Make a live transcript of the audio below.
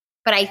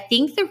But I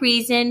think the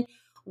reason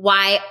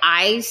why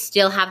I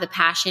still have the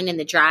passion and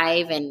the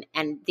drive and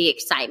the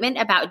excitement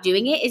about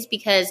doing it is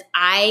because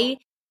I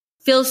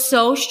feel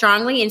so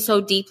strongly and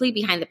so deeply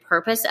behind the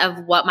purpose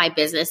of what my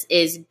business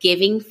is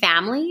giving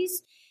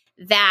families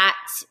that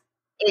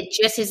it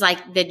just is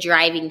like the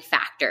driving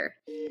factor.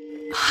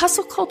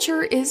 Hustle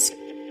culture is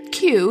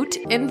cute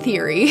in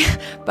theory,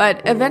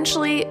 but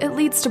eventually it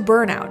leads to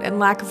burnout and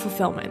lack of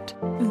fulfillment.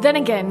 Then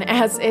again,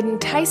 as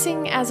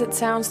enticing as it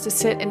sounds to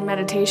sit in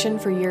meditation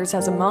for years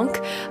as a monk,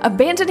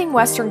 abandoning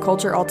Western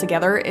culture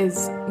altogether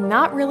is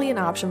not really an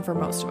option for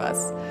most of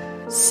us.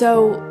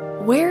 So,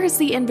 where is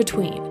the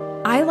in-between?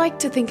 I like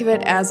to think of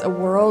it as a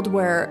world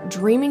where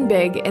dreaming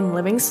big and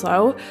living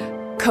slow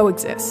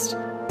coexist.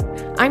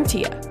 I'm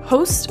Tia,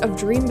 host of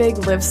Dream Big,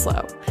 Live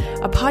Slow,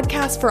 a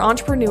podcast for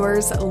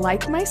entrepreneurs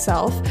like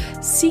myself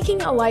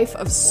seeking a life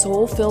of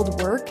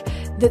soul-filled work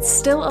that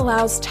still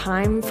allows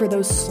time for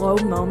those slow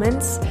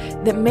moments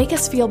that make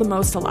us feel the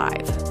most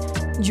alive.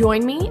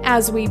 Join me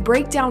as we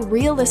break down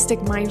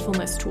realistic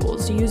mindfulness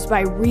tools used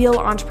by real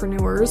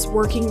entrepreneurs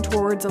working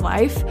towards a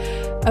life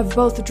of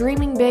both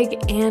dreaming big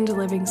and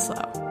living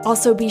slow.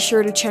 Also, be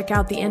sure to check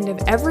out the end of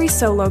every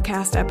solo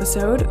cast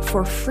episode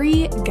for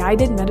free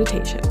guided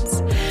meditations.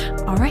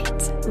 All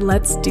right,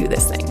 let's do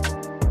this thing.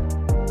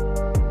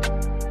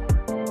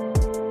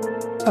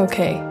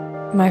 Okay,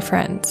 my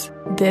friends,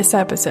 this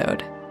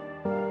episode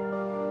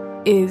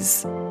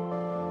is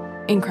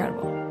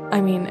incredible.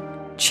 I mean,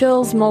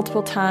 chills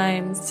multiple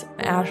times.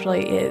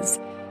 Ashley is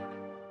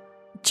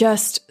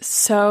just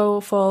so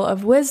full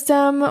of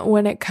wisdom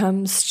when it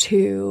comes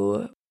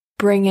to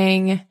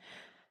bringing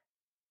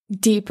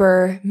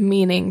deeper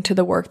meaning to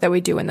the work that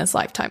we do in this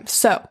lifetime.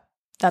 So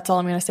that's all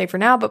I'm going to say for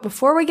now. But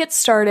before we get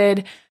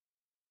started,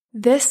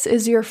 this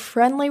is your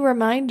friendly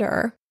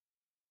reminder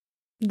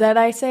that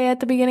I say at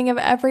the beginning of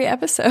every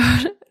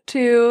episode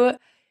to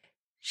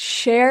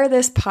share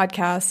this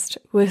podcast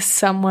with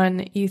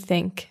someone you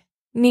think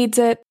needs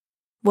it,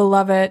 will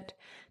love it,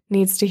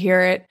 needs to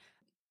hear it.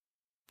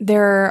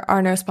 There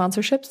are no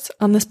sponsorships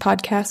on this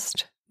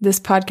podcast. This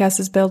podcast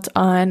is built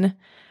on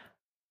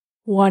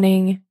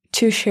wanting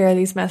to share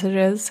these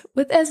messages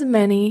with as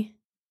many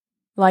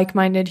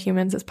like-minded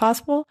humans as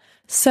possible.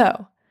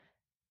 So,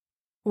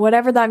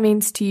 whatever that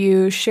means to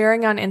you,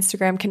 sharing on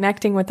Instagram,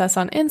 connecting with us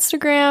on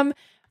Instagram,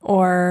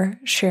 or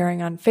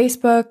sharing on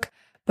Facebook,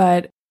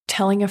 but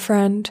telling a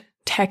friend,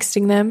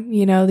 texting them,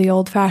 you know, the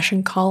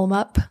old-fashioned call them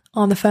up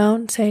on the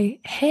phone, say,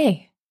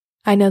 hey,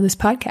 I know this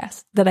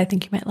podcast that I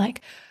think you might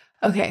like.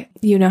 Okay,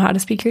 you know how to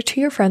speak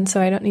to your friends,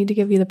 so I don't need to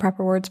give you the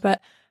proper words,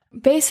 but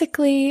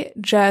basically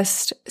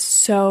just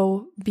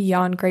so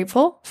beyond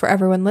grateful for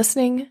everyone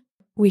listening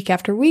week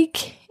after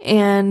week,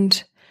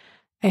 and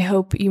I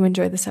hope you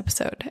enjoy this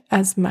episode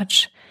as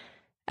much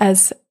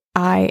as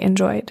I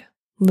enjoyed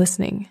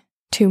listening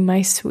to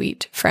my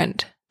sweet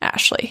friend,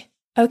 Ashley.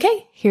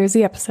 Okay, here's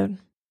the episode.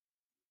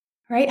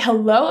 All right.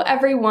 Hello,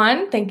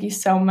 everyone. Thank you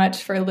so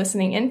much for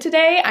listening in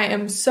today. I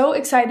am so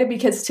excited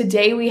because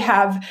today we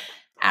have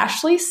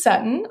Ashley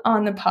Sutton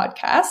on the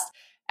podcast.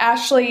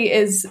 Ashley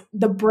is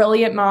the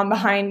brilliant mom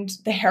behind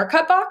the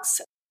Haircut Box.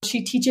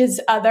 She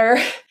teaches other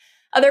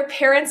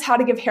parents how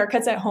to give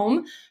haircuts at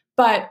home.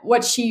 But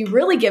what she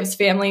really gives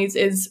families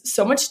is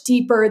so much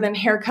deeper than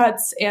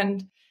haircuts.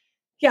 And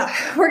yeah,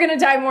 we're going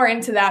to dive more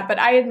into that. But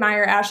I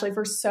admire Ashley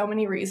for so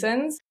many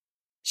reasons.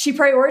 She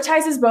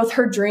prioritizes both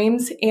her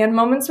dreams and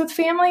moments with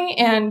family,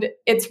 and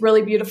it's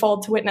really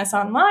beautiful to witness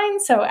online.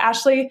 So,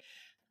 Ashley,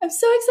 I'm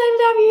so excited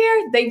to have you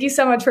here. Thank you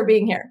so much for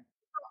being here.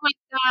 Oh my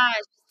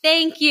gosh.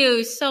 Thank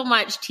you so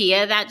much,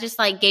 Tia. That just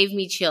like gave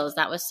me chills.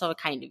 That was so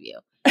kind of you.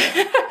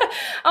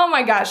 Oh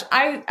my gosh.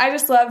 I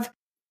just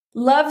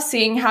love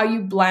seeing how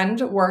you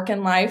blend work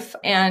and life.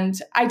 And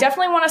I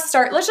definitely want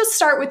to let's just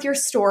start with your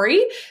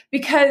story,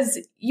 because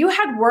you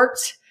had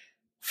worked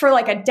for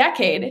like a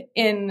decade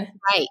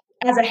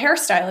as a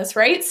hairstylist,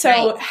 right?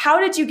 So How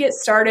did you get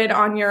started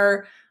on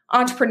your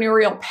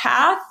entrepreneurial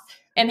path,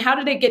 and how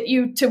did it get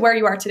you to where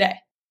you are today?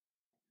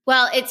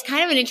 Well, it's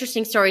kind of an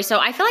interesting story. So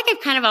I feel like I've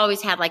kind of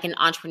always had like an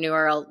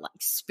entrepreneurial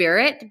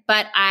spirit,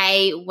 but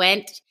I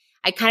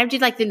kind of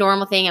did like the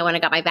normal thing. I went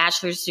and got my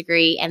bachelor's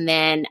degree, and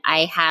then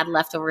I had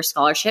leftover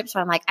scholarships. So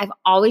I'm like, I've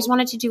always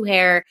wanted to do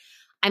hair.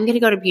 I'm going to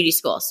go to beauty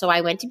school. So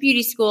I went to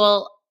beauty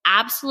school,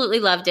 absolutely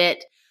loved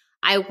it.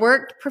 I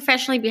worked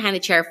professionally behind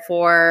the chair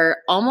for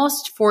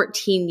almost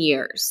 14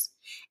 years,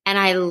 and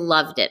I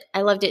loved it.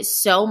 I loved it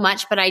so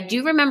much. But I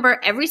do remember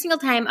every single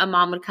time a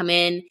mom would come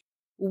in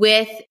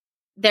with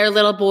their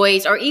little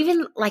boys, or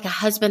even like a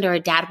husband or a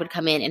dad would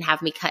come in and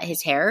have me cut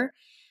his hair,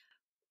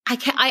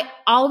 I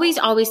always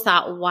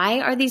thought, why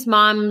are these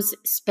moms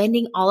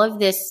spending all of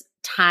this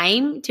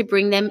time to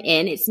bring them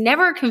in? It's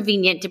never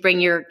convenient to bring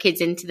your kids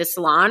into the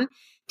salon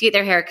to get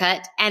their hair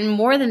cut. And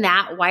more than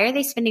that, why are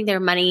they spending their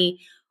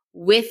money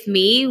with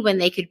me when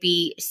they could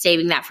be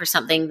saving that for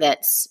something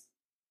that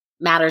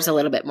matters a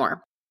little bit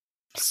more?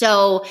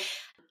 So,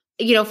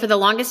 you know, for the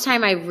longest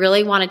time, I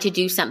really wanted to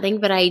do something,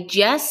 but I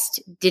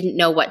just didn't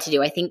know what to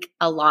do. I think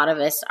a lot of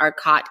us are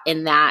caught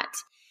in that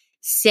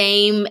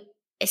same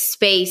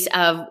space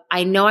of,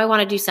 I know I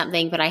want to do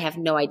something, but I have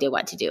no idea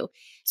what to do.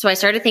 So I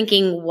started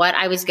thinking what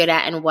I was good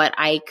at and what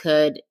I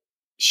could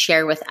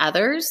share with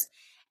others.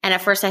 And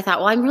at first I thought,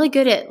 well, I'm really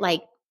good at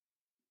like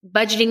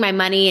budgeting my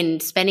money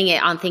and spending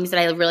it on things that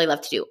I really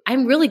love to do.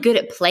 I'm really good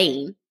at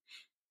playing.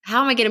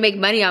 How am I going to make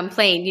money on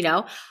playing? You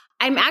know,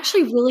 I'm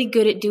actually really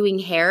good at doing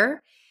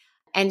hair.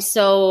 And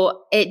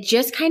so it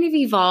just kind of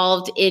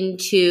evolved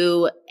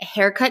into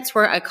haircuts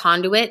were a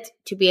conduit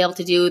to be able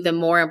to do the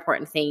more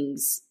important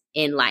things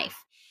in life.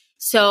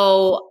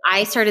 So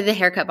I started the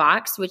haircut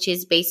box, which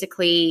is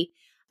basically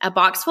a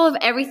box full of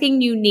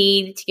everything you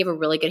need to give a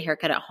really good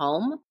haircut at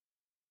home.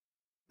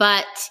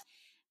 But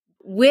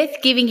with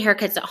giving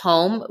haircuts at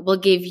home, we'll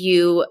give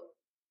you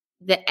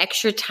the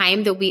extra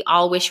time that we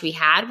all wish we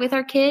had with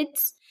our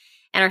kids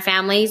and our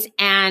families,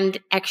 and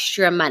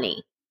extra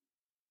money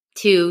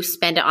to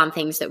spend it on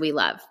things that we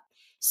love.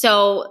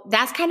 So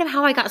that's kind of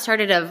how I got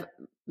started, of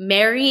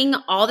marrying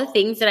all the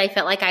things that I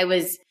felt like I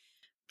was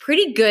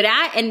pretty good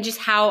at and just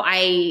how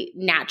I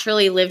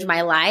naturally lived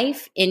my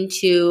life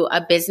into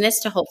a business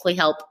to hopefully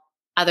help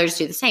others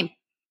do the same.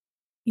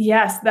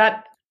 Yes,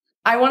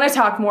 I want to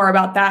talk more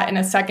about that in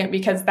a second,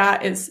 because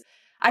that is,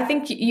 I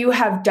think you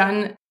have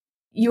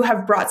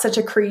brought such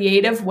a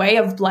creative way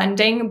of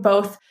blending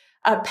both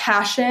a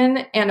passion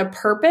and a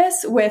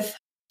purpose with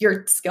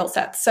your skill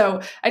sets.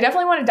 So I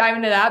definitely want to dive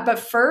into that. But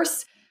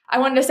first, I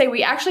wanted to say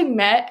we actually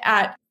met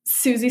at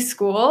Susie's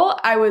school.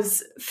 I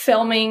was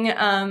filming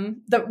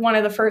one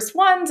of the first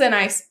ones, and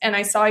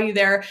I saw you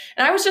there.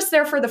 And I was just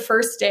there for the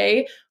first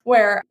day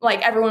where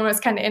like everyone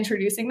was kind of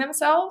introducing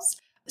themselves.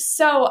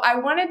 So I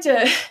wanted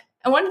to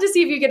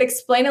see if you could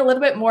explain a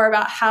little bit more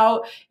about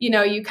how,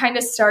 you kind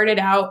of started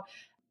out,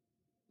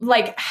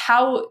 like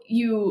how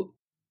you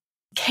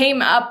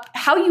came up,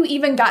 how you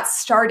even got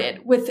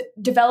started with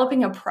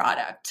developing a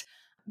product.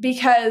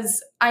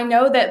 Because I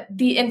know that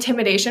the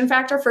intimidation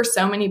factor for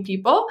so many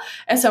people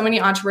and so many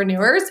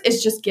entrepreneurs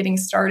is just getting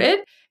started.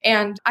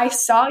 And I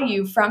saw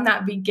you from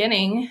that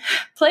beginning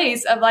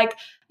place of like,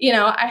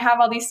 I have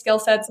all these skill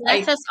sets.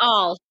 That's us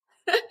all.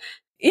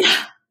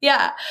 Yeah.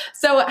 Yeah.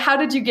 So how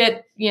did you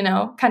get,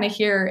 kind of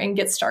here and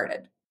get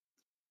started?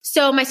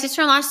 So my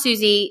sister-in-law,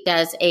 Susie,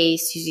 does a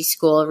Susie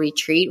School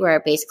retreat where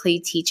it basically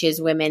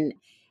teaches women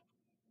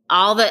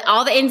all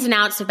the ins and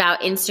outs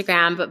about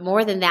Instagram, but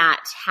more than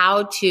that,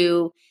 how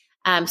to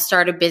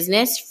start a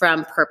business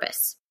from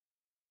purpose.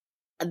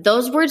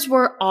 Those words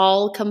were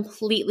all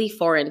completely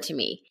foreign to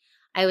me.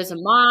 I was a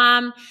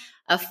mom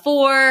of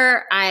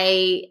 4.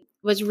 I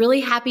was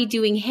really happy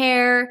doing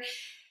hair.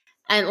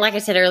 And like I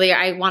said earlier,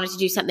 I wanted to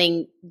do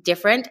something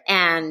different.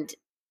 And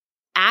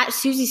at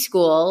Susie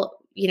School,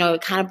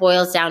 it kind of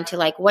boils down to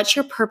like, what's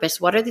your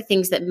purpose? What are the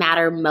things that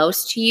matter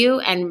most to you?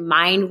 And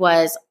mine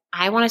was,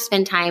 I want to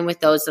spend time with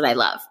those that I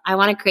love. I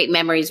want to create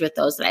memories with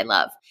those that I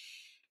love.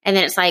 And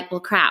then it's like,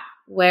 well, crap,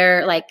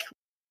 where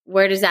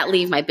does that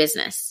leave my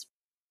business?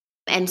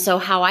 And so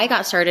how I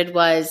got started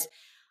was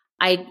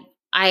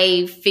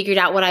I figured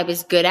out what I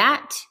was good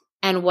at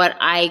and what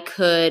I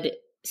could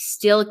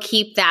still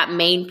keep that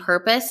main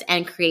purpose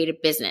and create a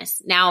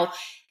business. Now,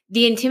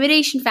 the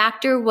intimidation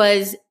factor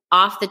was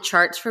off the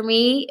charts for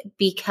me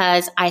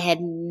because I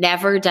had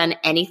never done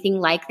anything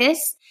like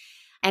this.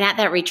 And at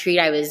that retreat,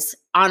 I was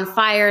on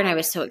fire and I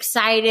was so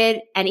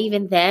excited. And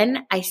even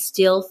then, I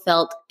still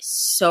felt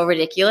so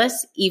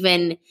ridiculous,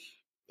 even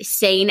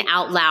saying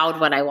out loud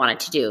what I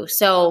wanted to do.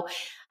 So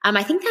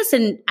I think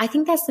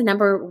that's the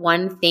number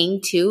one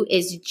thing too,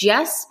 is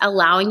just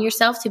allowing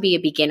yourself to be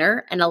a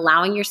beginner and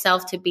allowing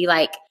yourself to be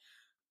like,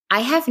 I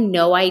have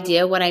no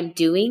idea what I'm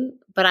doing,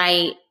 but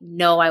I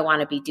know I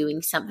want to be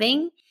doing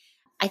something.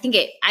 I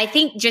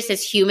think just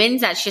as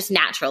humans, that's just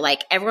natural.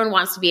 Like everyone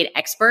wants to be an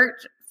expert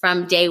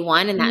from day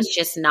one, and that's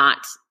just not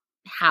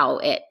how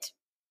it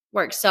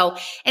works. So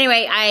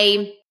anyway,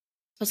 I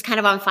was kind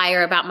of on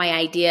fire about my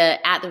idea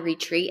at the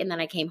retreat, and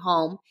then I came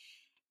home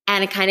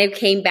and I kind of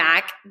came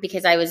back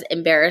because I was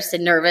embarrassed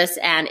and nervous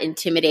and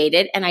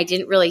intimidated, and I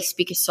didn't really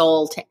speak a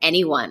soul to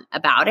anyone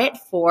about it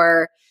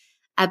for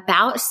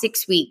about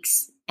 6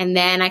 weeks. And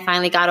then I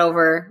finally got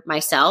over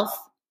myself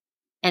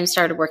and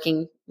started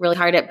working really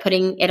hard at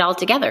putting it all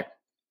together.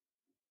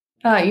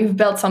 You've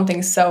built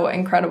something so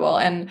incredible.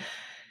 And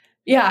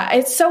yeah,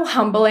 it's so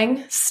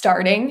humbling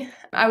starting.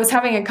 I was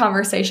having a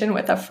conversation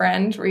with a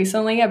friend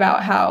recently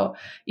about how,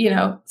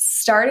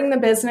 starting the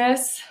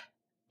business,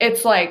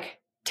 it's like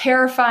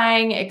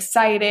terrifying,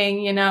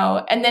 exciting,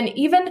 and then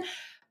even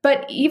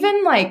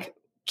like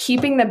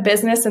keeping the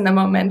business and the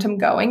momentum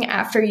going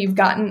after you've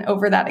gotten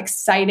over that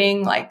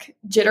exciting, like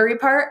jittery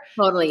part.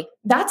 Totally.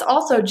 That's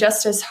also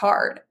just as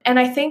hard. And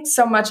I think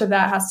so much of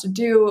that has to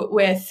do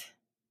with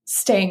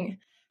staying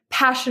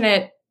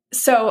passionate.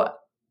 So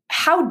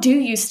how do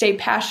you stay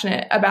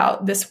passionate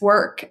about this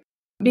work?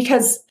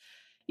 Because,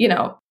 you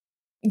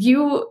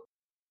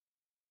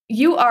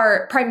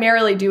are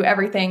primarily do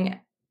everything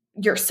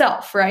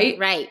yourself, right?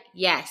 Right.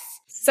 Yes.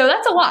 So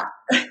that's a lot.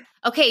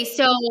 Okay.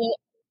 So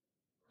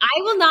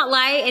I will not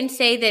lie and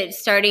say that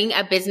starting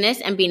a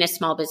business and being a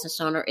small business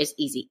owner is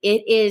easy.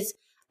 It is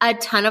a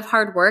ton of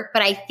hard work,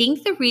 but I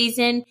think the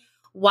reason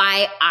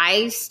why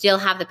I still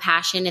have the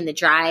passion and the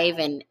drive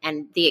and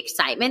the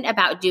excitement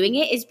about doing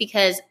it is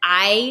because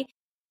I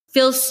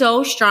feel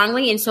so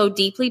strongly and so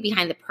deeply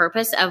behind the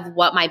purpose of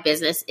what my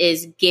business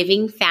is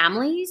giving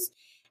families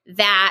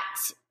that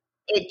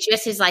it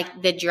just is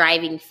like the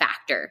driving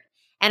factor.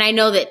 And I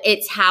know that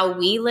it's how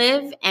we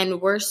live, and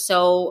we're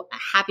so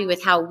happy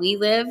with how we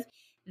live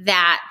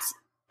that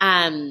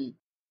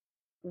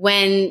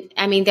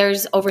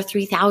there's over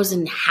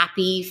 3,000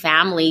 happy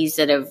families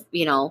that have,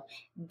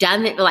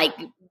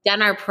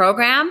 done our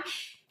program.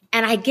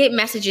 And I get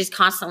messages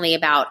constantly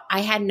about, I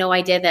had no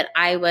idea that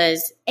I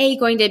was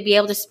going to be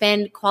able to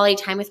spend quality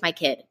time with my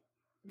kid.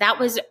 That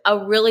was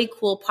a really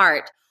cool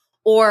part.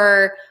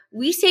 Or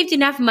we saved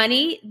enough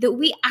money that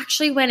we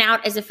actually went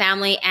out as a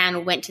family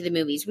and went to the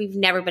movies. We've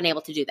never been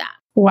able to do that.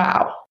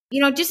 Wow.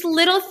 Just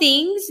little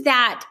things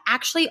that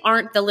actually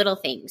aren't the little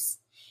things.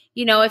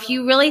 If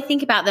you really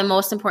think about the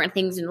most important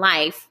things in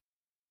life,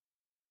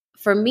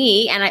 for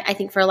me, and I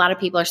think for a lot of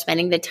people, are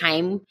spending the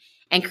time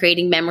and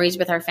creating memories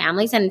with our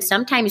families. And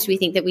sometimes we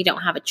think that we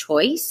don't have a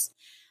choice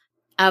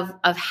of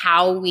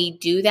how we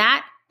do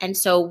that. And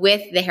so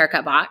with the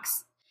haircut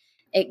box,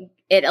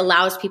 it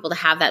allows people to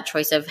have that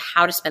choice of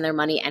how to spend their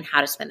money and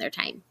how to spend their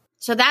time.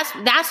 So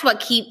that's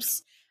what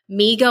keeps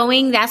me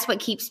going. That's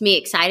what keeps me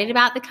excited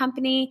about the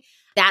company.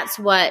 That's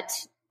what,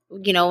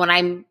 when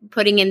I'm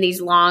putting in these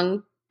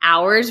long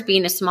hours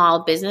being a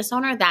small business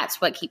owner,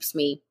 that's what keeps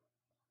me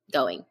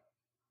going.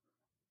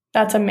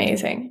 That's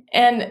amazing.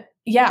 And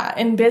yeah,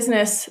 in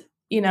business,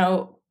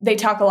 they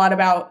talk a lot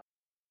about,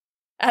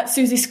 at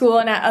Susie School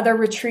and at other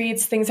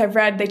retreats, things I've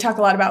read, they talk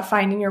a lot about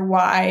finding your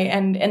why.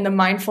 And in the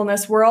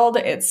mindfulness world,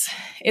 it's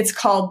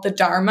called the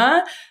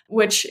Dharma,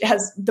 which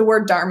the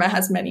word Dharma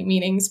has many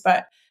meanings,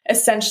 but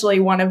essentially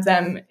one of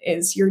them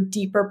is your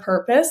deeper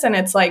purpose. And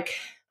it's like,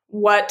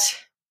 what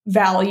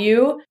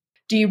value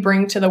do you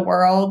bring to the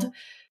world?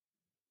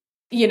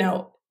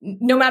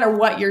 No matter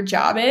what your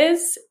job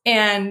is.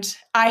 And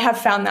I have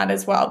found that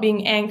as well.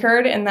 Being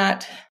anchored in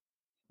that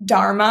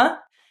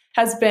Dharma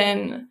has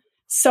been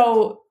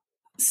so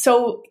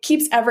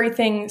keeps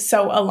everything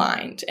so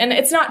aligned. And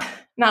it's not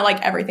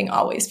like everything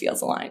always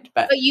feels aligned,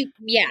 but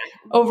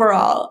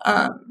overall.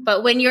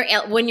 But when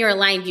you're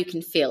aligned, you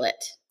can feel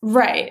it.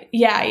 Right.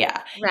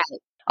 Yeah. Right.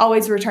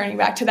 Always returning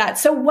back to that.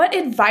 So what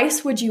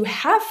advice would you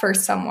have for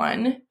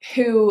someone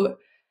who,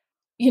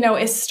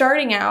 is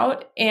starting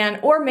out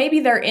or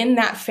maybe they're in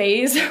that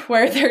phase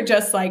where they're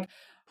just like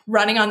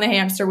running on the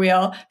hamster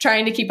wheel,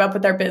 trying to keep up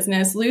with their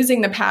business,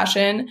 losing the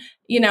passion,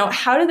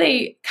 how do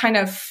they kind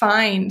of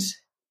find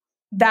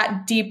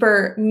that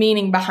deeper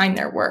meaning behind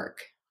their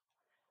work?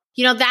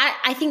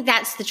 I think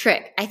that's the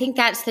trick. I think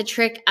that's the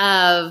trick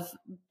of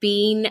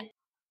being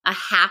a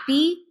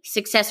happy,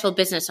 successful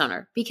business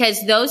owner,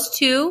 because those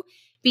two,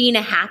 being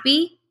a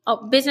happy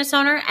business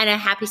owner and a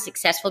happy,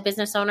 successful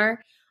business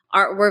owner,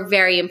 were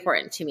very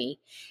important to me.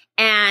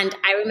 And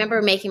I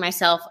remember making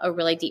myself a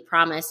really deep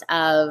promise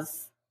of,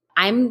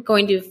 I'm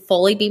going to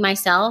fully be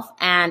myself,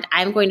 and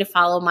I'm going to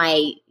follow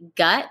my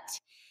gut,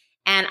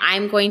 and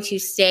I'm going to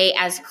stay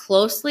as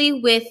closely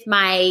with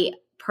my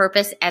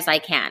purpose as I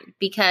can,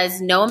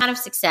 because no amount of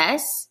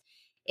success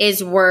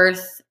is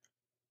worth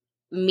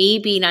me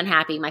being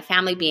unhappy, my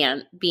family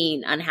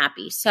being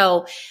unhappy.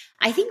 So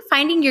I think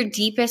finding your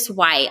deepest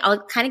why,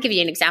 I'll kind of give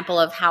you an example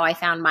of how I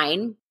found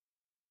mine.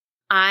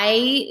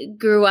 I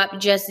grew up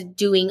just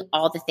doing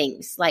all the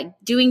things, like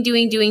doing.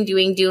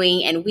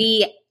 And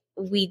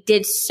we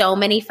did so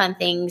many fun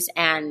things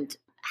and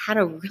had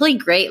a really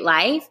great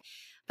life.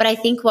 But I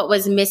think what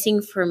was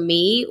missing for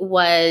me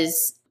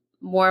was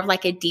more of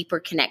like a deeper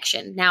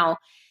connection. Now,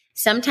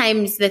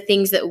 sometimes the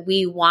things that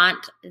we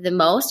want the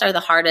most are the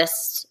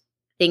hardest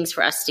things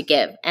for us to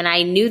give. And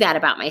I knew that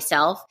about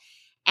myself.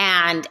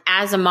 And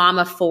as a mom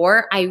of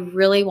 4, I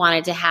really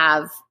wanted to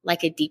have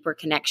like a deeper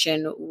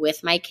connection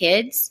with my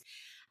kids.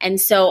 And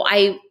so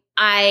I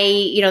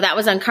that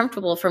was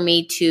uncomfortable for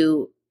me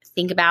to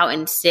think about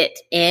and sit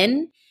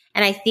in.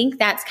 And I think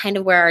that's kind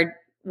of where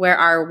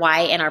our why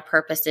and our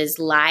purposes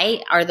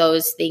lie, are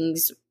those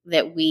things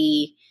that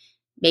we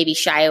maybe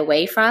shy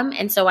away from.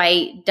 And so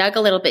I dug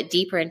a little bit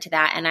deeper into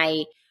that, and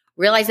I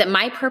realized that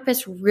my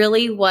purpose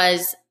really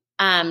was,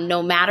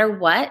 no matter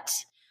what,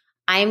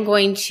 I'm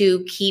going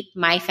to keep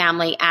my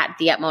family at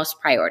the utmost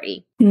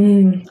priority.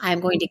 I'm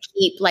going to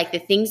keep like the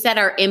things that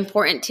are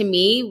important to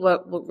me,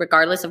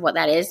 regardless of what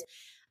that is,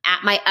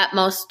 at my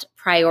utmost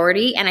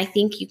priority. And I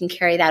think you can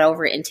carry that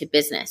over into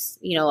business.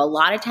 A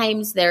lot of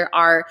times there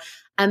are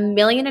 1.5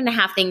 million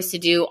things to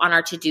do on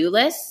our to-do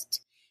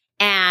list,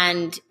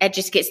 and it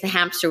just gets the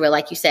hamster wheel.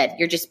 Like you said,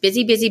 you're just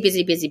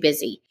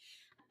busy.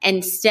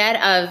 Instead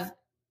of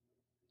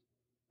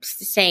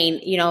saying,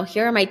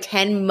 here are my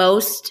 10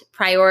 most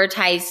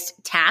prioritized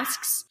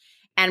tasks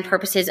and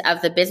purposes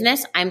of the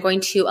business, I'm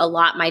going to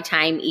allot my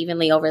time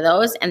evenly over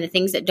those. And the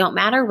things that don't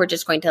matter, we're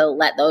just going to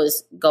let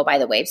those go by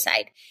the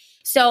wayside.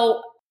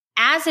 So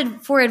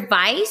for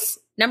advice,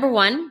 number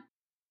 1,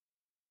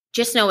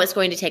 just know it's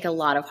going to take a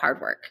lot of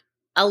hard work.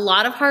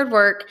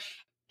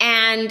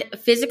 and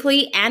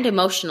physically and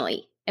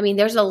emotionally. I mean,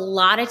 there's a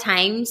lot of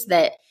times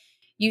that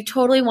you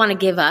totally want to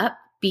give up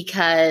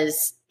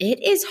because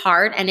it is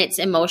hard and it's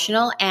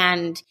emotional.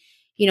 And,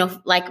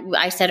 like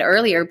I said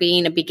earlier,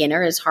 being a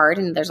beginner is hard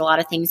and there's a lot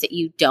of things that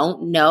you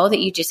don't know that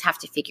you just have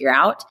to figure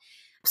out.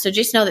 So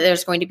just know that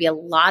there's going to be a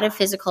lot of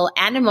physical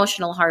and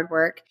emotional hard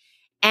work,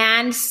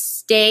 and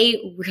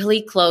stay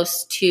really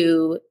close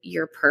to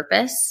your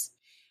purpose.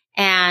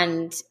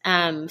 And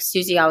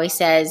Susie always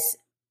says,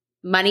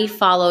 money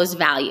follows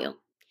value.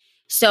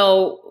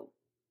 So,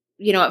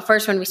 at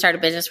first when we start a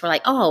business, we're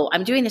like, oh,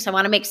 I'm doing this, I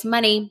want to make some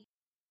money.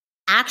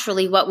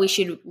 Actually, what we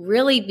should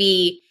really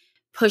be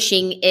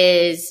pushing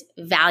is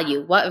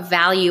value. What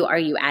value are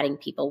you adding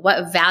people?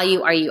 What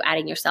value are you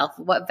adding yourself?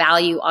 What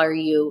value are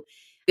you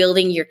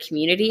building your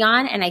community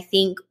on? And I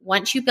think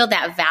once you build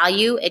that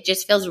value, it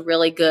just feels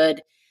really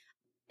good.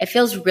 It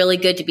feels really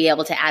good to be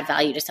able to add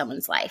value to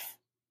someone's life.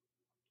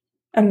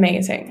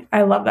 Amazing.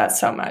 I love that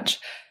so much.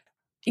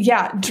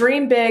 Yeah.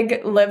 Dream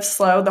big, live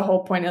slow. The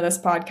whole point of this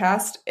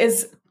podcast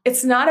is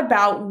it's not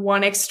about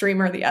one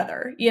extreme or the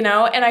other,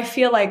 and I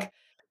feel like,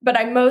 but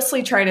I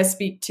mostly try to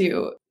speak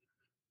to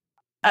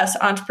us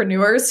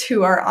entrepreneurs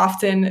who are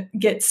often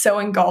get so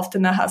engulfed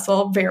in the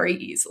hustle very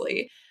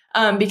easily.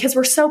 Because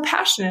we're so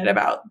passionate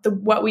about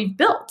what we've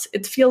built.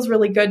 It feels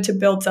really good to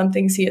build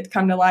something, see it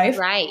come to life.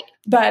 Right.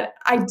 But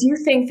I do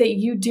think that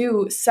you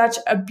do such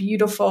a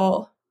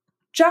beautiful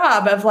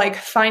job of like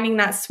finding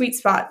that sweet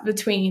spot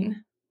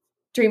between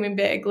dreaming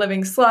big,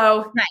 living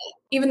slow. Right.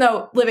 Even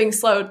though living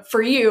slow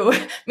for you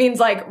means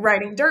like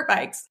riding dirt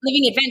bikes.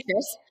 Living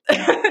adventures.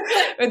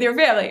 With your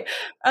family,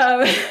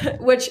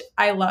 which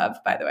I love,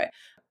 by the way.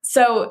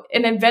 So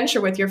an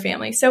adventure with your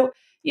family. So,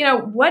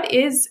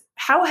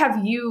 how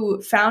have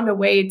you found a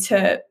way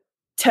to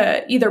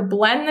either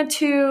blend the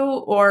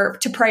two or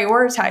to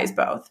prioritize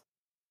both?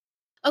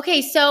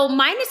 Okay, so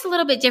mine is a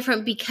little bit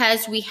different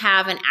because we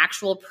have an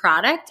actual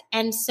product.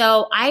 And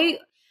so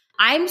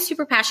I'm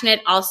super passionate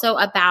also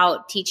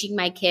about teaching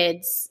my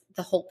kids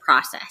the whole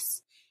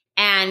process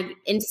and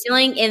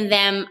instilling in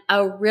them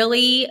a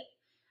really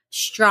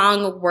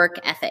strong work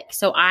ethic.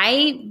 So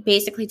I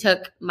basically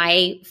took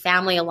my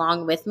family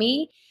along with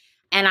me,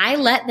 and I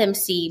let them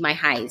see my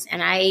highs,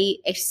 and I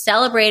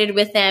celebrated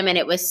with them, and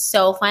it was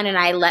so fun. And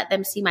I let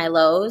them see my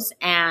lows,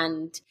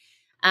 and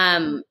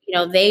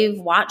they've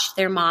watched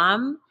their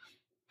mom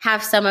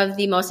have some of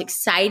the most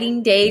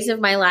exciting days of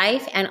my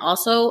life, and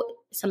also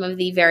some of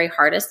the very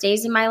hardest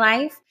days in my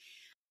life.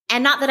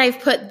 And not that I've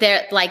put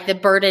the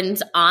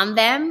burdens on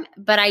them,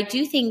 but I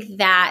do think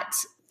that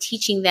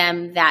teaching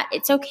them that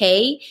it's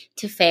okay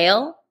to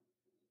fail,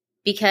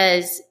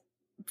 because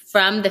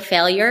from the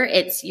failure,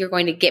 you're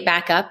going to get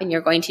back up and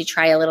you're going to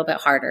try a little bit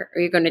harder,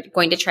 or you're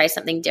going to try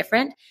something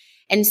different.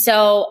 And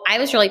so I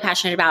was really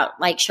passionate about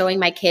like showing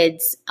my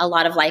kids a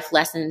lot of life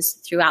lessons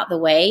throughout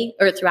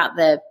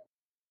the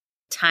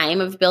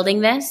time of building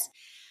this.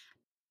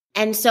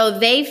 And so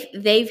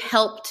they've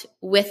helped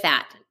with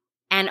that.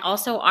 And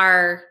also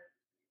I'm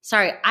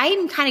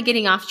kind of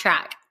getting off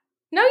track.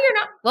 No, you're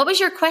not. What was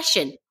your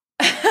question?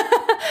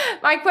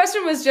 My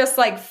question was just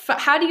like,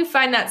 how do you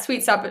find that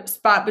sweet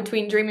spot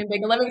between dreaming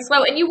big and living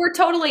slow? And you were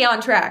totally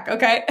on track.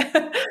 Okay.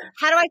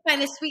 How do I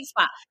find the sweet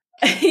spot?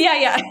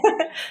 Yeah.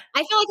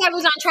 I feel like I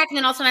was on track, and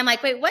then all of a sudden I'm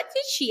like, wait, what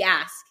did she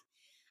ask?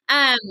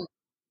 I'm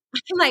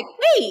like,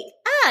 wait,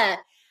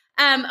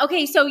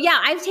 okay. So yeah,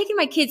 I've taken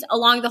my kids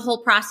along the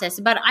whole process,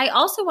 but I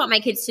also want my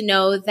kids to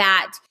know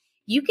that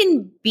you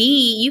can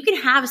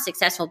have a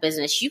successful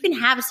business. You can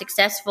have a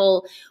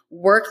successful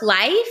work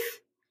life,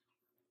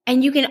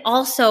 and you can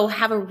also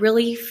have a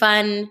really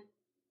fun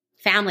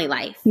family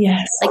life.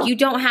 Yes. Like you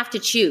don't have to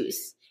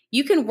choose.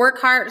 You can work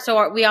hard.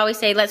 So we always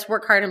say, let's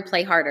work hard and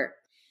play harder.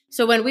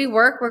 So when we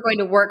work, we're going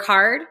to work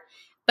hard,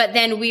 but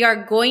then we are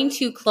going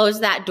to close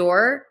that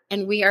door,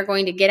 and we are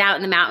going to get out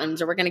in the mountains,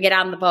 or we're going to get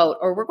out on the boat,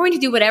 or we're going to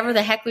do whatever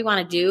the heck we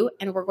want to do,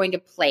 and we're going to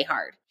play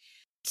hard.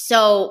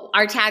 So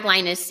our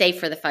tagline is save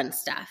for the fun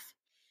stuff.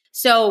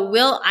 So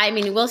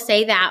we'll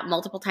say that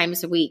multiple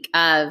times a week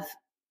of,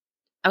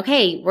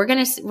 okay, we're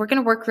going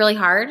to work really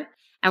hard,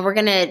 and we're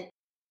going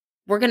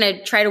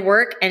to try to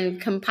work and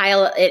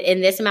compile it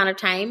in this amount of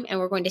time, and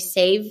we're going to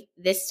save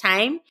this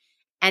time.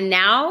 And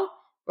now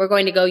we're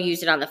going to go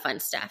use it on the fun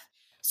stuff.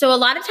 So a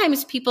lot of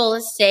times people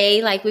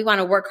say like, we want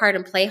to work hard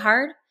and play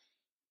hard,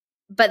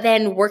 but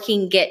then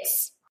working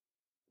takes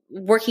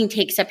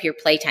up your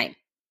playtime.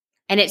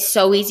 And it's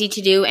so easy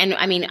to do. And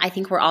I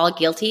think we're all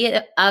guilty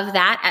of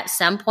that at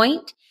some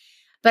point,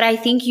 but I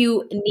think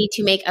you need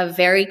to make a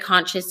very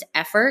conscious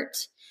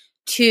effort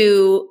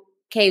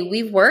okay,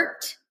 we've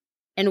worked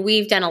and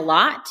we've done a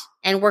lot,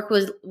 and work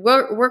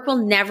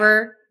will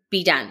never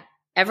be done,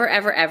 ever,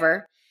 ever,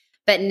 ever.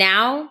 But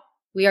now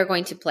we are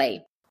going to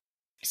play.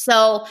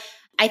 So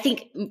I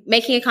think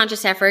making a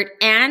conscious effort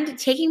and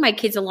taking my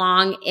kids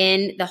along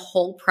in the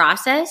whole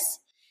process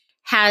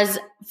has,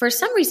 for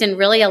some reason,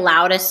 really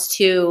allowed us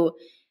to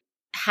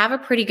have a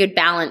pretty good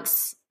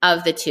balance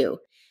of the two.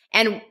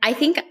 And I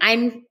think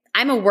I'm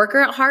a worker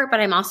at heart, but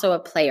I'm also a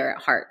player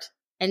at heart.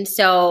 And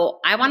so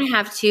I want to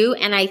have two.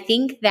 And I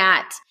think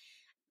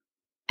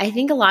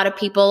a lot of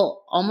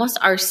people almost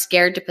are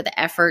scared to put the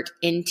effort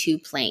into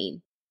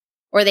playing,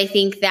 or they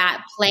think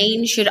that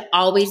playing should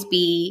always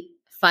be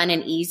fun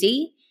and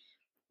easy.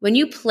 When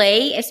you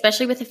play,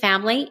 especially with a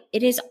family,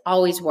 it is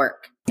always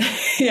work.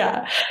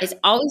 Yeah. It's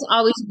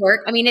always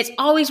work. I mean, it's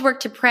always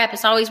work to prep.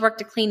 It's always work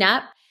to clean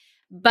up.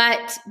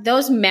 But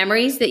those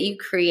memories that you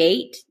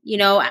create,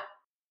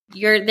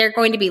 they're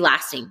going to be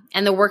lasting,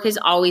 and the work is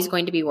always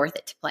going to be worth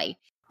it to play.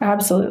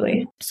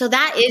 Absolutely. So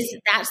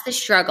that's the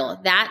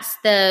struggle. That's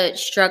the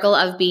struggle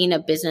of being a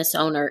business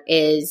owner,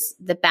 is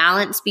the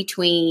balance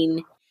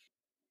between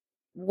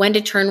when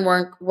to turn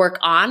work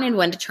on and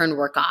when to turn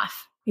work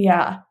off.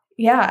 Yeah.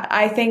 Yeah.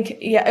 I think,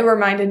 it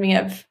reminded me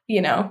of,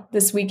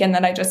 this weekend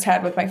that I just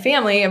had with my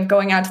family of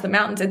going out to the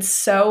mountains. It's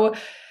so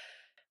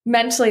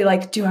mentally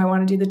like, do I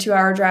want to do the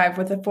 2-hour drive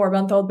with a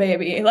 4-month-old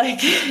baby? Like,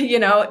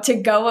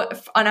 to go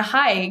on a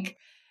hike,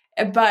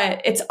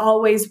 but it's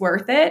always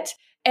worth it.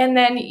 And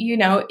then,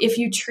 if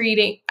you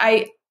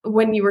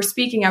when you were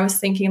speaking, I was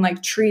thinking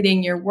like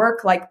treating your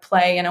work like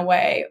play in a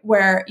way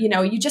where,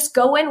 you just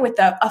go in with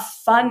a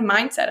fun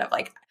mindset of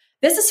like,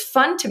 this is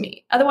fun to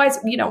me. Otherwise,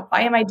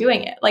 why am I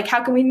doing it? Like,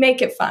 how can we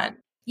make it fun?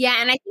 Yeah.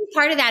 And I think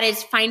part of that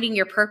is finding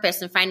your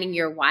purpose and finding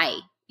your why.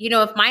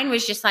 If mine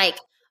was just like,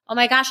 oh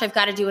my gosh, I've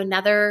got to do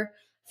another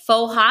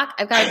faux hawk.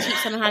 I've got to teach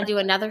someone how to do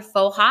another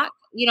faux hawk.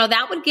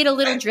 That would get a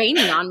little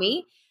draining on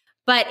me.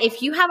 But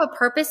if you have a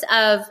purpose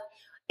of,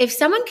 if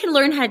someone can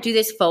learn how to do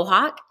this faux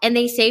hawk and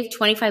they save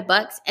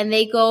 $25 and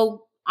they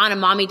go on a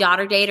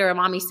mommy-daughter date or a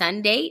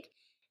mommy-son date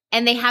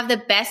and they have the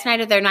best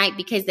night of their night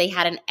because they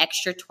had an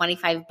extra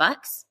 $25,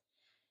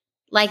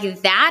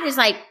 like that is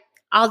like,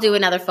 I'll do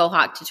another faux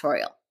hawk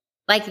tutorial.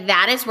 Like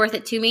that is worth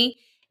it to me.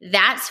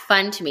 That's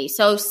fun to me.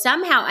 So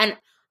somehow, and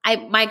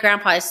my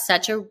grandpa is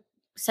such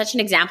an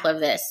example of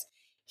this.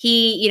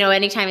 He,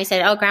 anytime I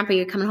said, oh, grandpa,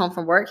 you're coming home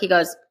from work, he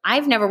goes,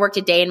 I've never worked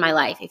a day in my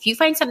life. If you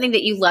find something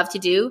that you love to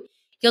do,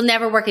 you'll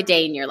never work a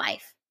day in your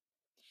life.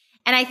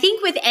 And I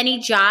think with any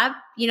job,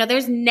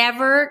 there's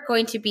never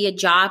going to be a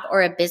job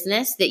or a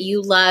business that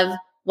you love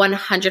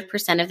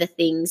 100% of the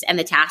things and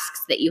the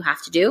tasks that you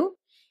have to do.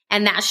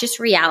 And that's just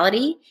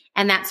reality,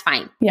 and that's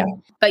fine. Yeah.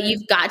 But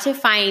you've got to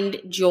find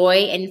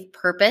joy and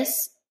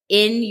purpose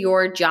in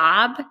your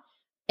job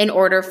in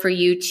order for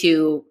you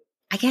to,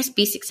 I guess,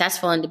 be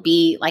successful and to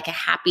be like a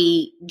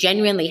happy,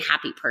 genuinely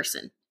happy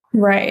person.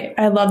 Right.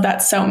 I love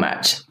that so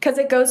much because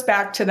it goes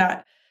back to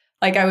that,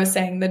 like I was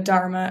saying, the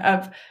dharma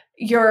of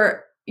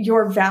your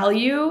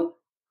value,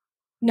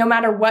 no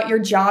matter what your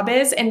job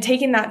is, and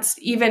taking that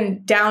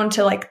even down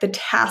to like the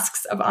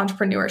tasks of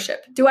entrepreneurship.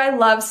 Do I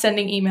love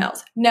sending emails?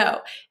 No.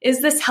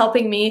 Is this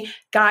helping me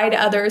guide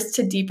others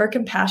to deeper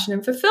compassion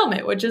and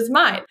fulfillment, which is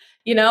mine?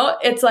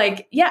 It's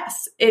like,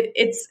 yes,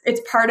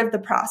 it's part of the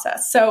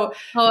process. So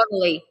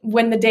totally,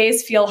 when the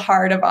days feel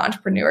hard of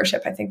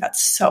entrepreneurship, I think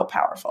that's so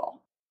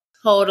powerful.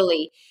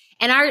 Totally.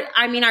 And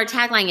our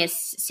tagline is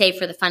save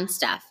for the fun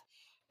stuff.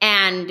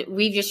 And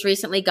we've just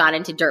recently got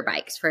into dirt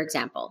bikes, for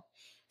example.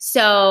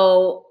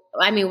 So,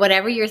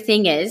 whatever your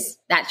thing is,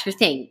 that's your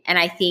thing. And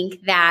I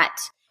think that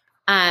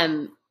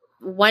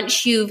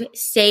once you've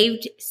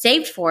saved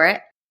for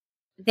it,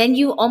 then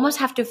you almost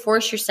have to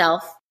force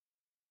yourself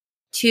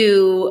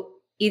to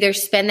either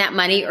spend that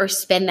money or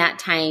spend that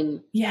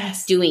time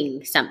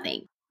doing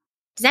something.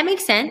 Does that make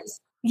sense?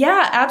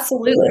 Yeah,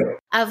 absolutely.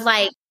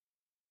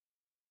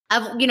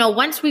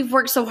 Once we've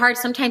worked so hard,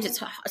 sometimes it's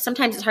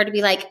hard to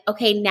be like,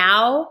 okay,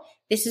 now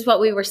this is what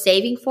we were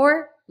saving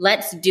for.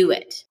 Let's do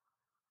it.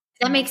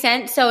 Does that make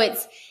sense? So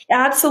it's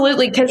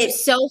absolutely, because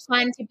it's so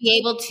fun to be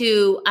able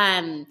to,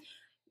 I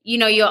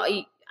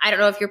don't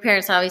know if your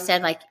parents always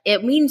said like,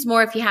 it means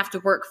more if you have to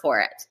work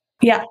for it.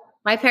 Yeah.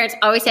 My parents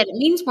always said it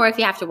means more if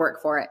you have to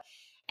work for it.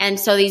 And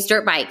so these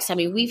dirt bikes,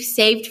 we've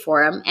saved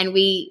for them, and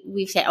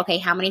we've said, okay,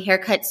 how many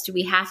haircuts do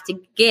we have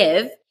to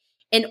give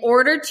in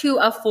order to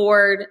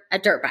afford a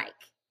dirt bike?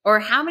 Or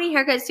how many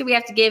haircuts do we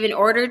have to give in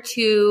order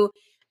to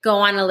go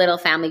on a little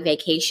family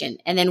vacation,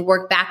 and then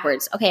work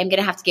backwards? Okay, I'm going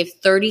to have to give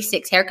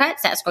 36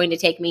 haircuts. That's going to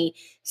take me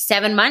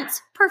 7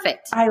 months.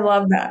 Perfect. I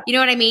love that. You know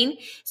what I mean?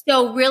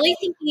 So really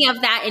thinking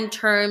of that in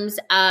terms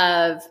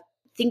of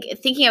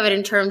thinking of it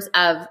in terms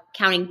of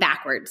counting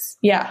backwards.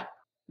 Yeah.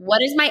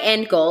 What is my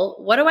end goal?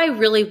 What do I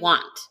really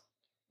want?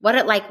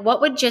 What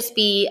would just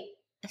be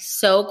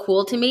so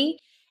cool to me?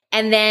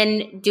 And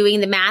then doing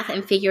the math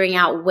and figuring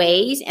out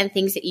ways and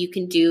things that you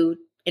can do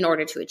in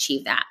order to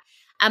achieve that.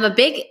 A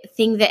big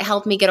thing that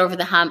helped me get over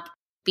the hump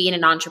being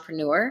an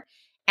entrepreneur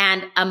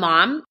and a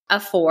mom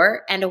of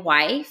 4 and a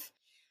wife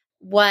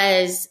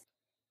was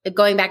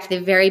going back to the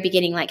very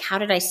beginning. Like, how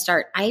did I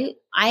start? I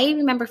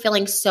remember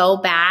feeling so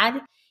bad,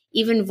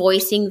 even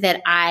voicing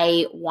that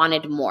I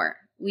wanted more.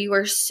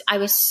 I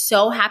was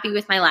so happy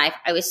with my life.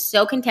 I was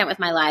so content with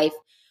my life.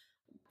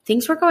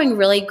 Things were going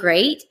really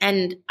great.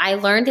 And I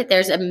learned that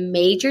there's a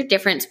major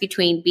difference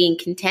between being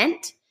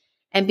content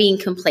and being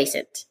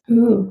complacent.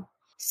 Ooh.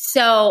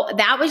 So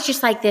that was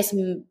just like this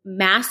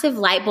massive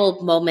light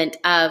bulb moment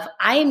of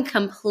I am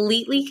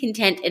completely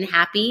content and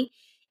happy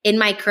in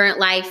my current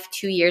life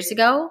 2 years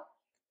ago.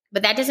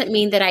 But that doesn't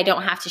mean that I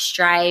don't have to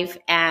strive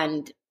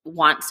and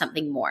want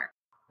something more.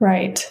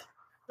 Right.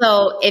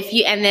 So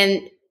and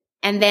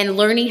then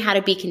learning how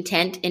to be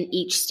content in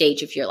each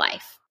stage of your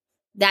life.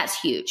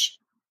 That's huge.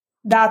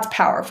 That's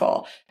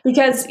powerful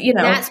because,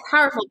 that's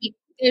powerful.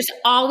 There's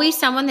always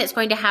someone that's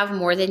going to have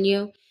more than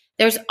you.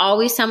 There's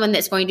always someone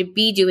that's going to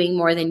be doing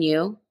more than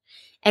you.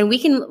 And we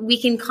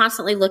can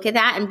constantly look at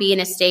that and be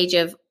in a stage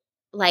of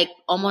like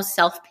almost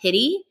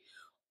self-pity,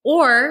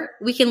 or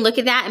we can look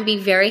at that and be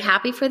very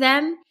happy for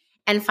them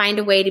and find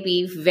a way to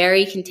be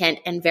very content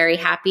and very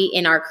happy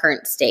in our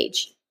current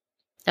stage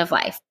of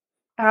life.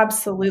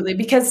 Absolutely.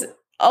 Because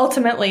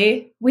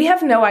ultimately we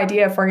have no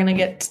idea if we're going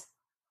to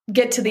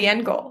get to the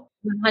end goal.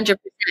 100%.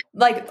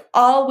 Like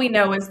all we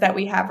know is that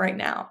we have right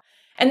now.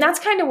 And that's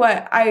kind of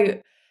what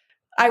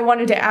I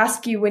wanted to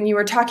ask you when you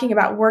were talking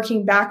about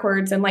working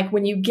backwards, and like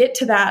when you get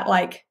to that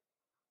like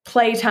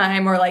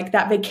playtime or like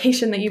that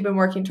vacation that you've been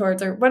working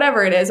towards or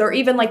whatever it is, or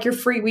even like your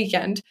free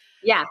weekend.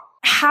 Yeah.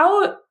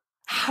 How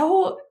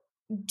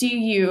do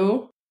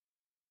you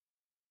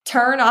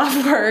turn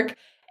off work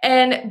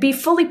and be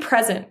fully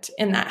present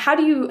in that? How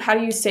do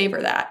you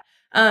savor that?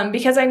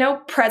 Because I know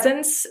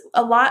presence,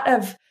 a lot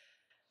of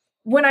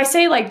when I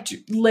say like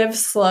live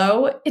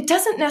slow, it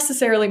doesn't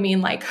necessarily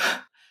mean like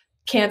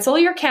cancel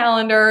your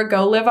calendar,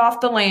 go live off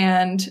the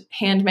land,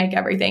 hand make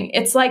everything.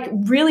 It's like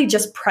really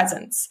just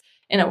presence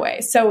in a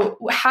way. So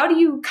how do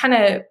you kind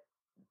of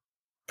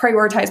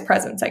prioritize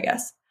presence, I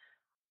guess?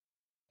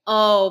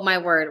 Oh my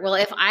word. Well,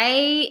 if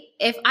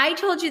I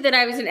told you that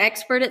I was an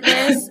expert at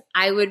this,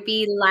 I would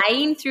be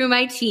lying through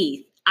my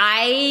teeth.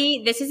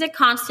 This is a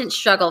constant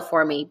struggle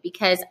for me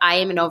because I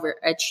am an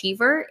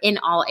overachiever in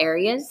all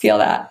areas. Feel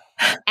that.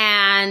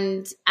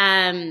 And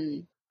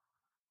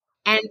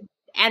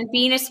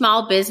being a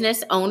small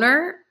business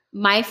owner,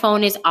 my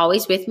phone is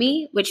always with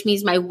me, which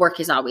means my work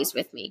is always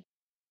with me.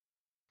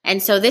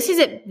 And so this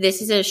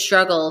is a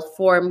struggle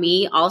for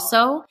me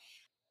also.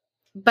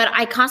 But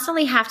I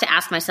constantly have to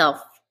ask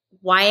myself,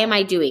 why am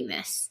I doing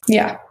this?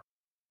 Yeah.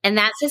 And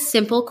that's a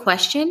simple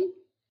question.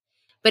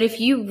 But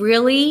if you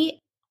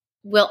really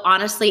will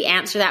honestly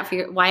answer that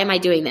why am I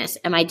doing this?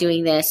 Am I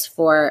doing this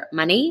for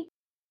money?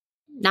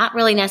 Not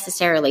really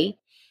necessarily.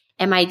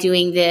 Am I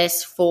doing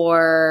this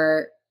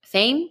for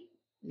fame?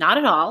 Not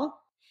at all.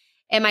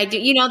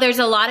 There's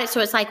a lot of,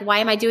 so it's like, why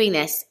am I doing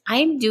this?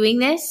 I'm doing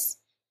this.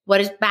 What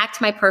is back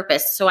to my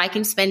purpose? So I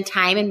can spend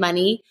time and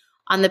money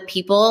on the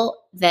people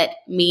that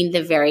mean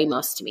the very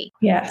most to me.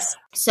 Yes.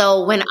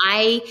 So when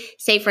I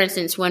say, for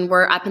instance, when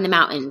we're up in the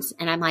mountains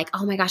and I'm like,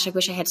 oh my gosh, I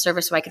wish I had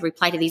service so I could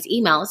reply to these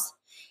emails.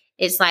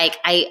 It's like,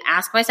 I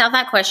ask myself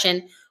that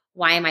question,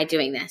 why am I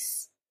doing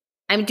this?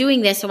 I'm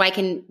doing this so I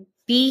can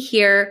be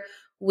here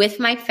with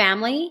my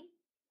family.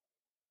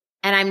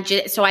 And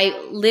so I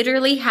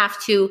literally have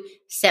to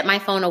set my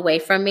phone away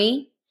from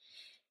me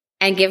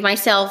and give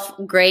myself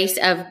grace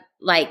of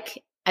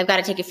like, I've got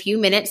to take a few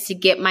minutes to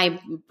get my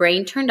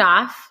brain turned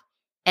off,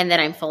 and then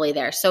I'm fully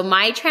there. So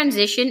my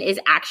transition is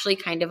actually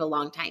kind of a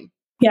long time.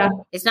 Yeah.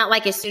 It's not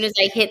like as soon as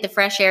I hit the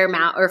fresh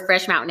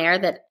mountain air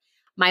that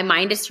my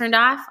mind is turned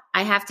off.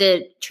 I have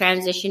to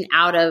transition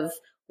out of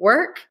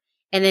work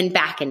and then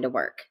back into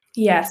work.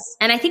 Yes.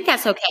 And I think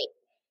that's okay.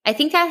 I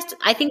think that's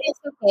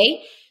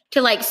okay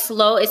to like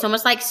it's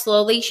almost like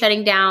slowly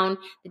shutting down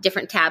the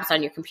different tabs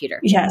on your computer.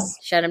 Yes.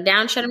 Shut them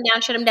down.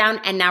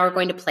 And now we're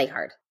going to play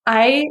hard.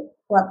 I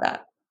love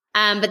that.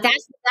 But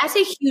that's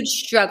a huge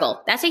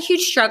struggle. That's a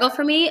huge struggle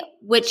for me,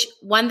 which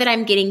one that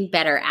I'm getting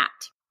better at.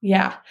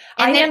 Yeah.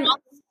 Go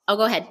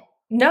ahead.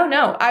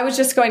 No. I was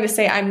just going to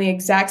say I'm the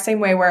exact same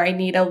way where I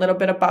need a little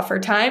bit of buffer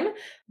time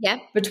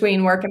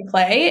between work and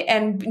play.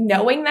 And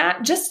knowing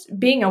that, just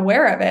being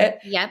aware of it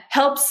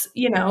helps,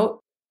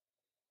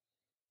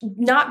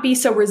 not be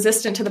so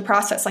resistant to the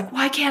process. Like,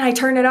 why can't I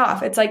turn it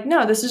off? It's like,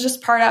 no, this is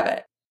just part of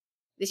it.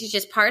 This is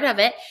just part of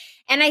it.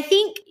 And I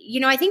think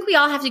we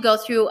all have to go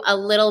through a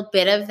little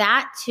bit of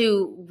that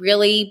to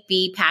really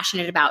be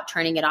passionate about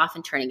turning it off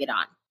and turning it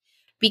on.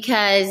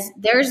 Because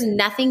there's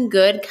nothing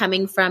good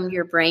coming from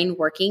your brain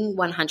working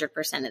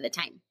 100% of the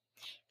time.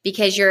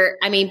 Because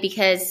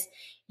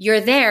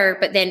you're there,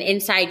 but then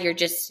inside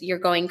you're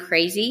going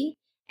crazy.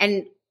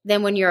 And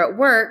then when you're at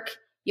work,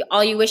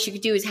 all you wish you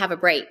could do is have a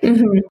break.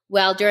 Mm-hmm.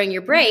 Well, during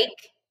your break,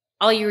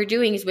 all you were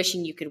doing is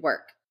wishing you could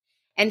work.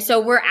 And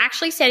so we're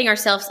actually setting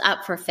ourselves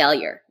up for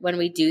failure when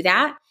we do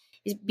that,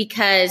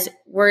 because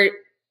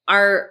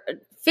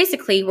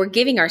physically we're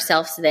giving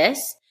ourselves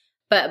this,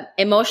 but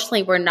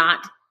emotionally we're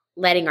not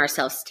letting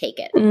ourselves take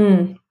it.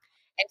 And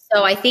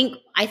so I think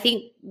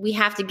we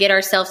have to get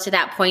ourselves to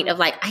that point of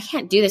like, I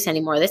can't do this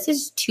anymore. This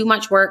is too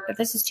much work.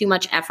 This is too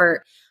much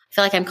effort. I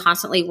feel like I'm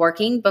constantly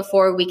working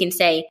before we can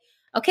say,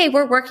 okay,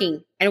 we're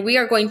working and we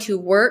are going to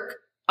work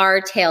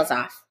our tails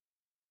off.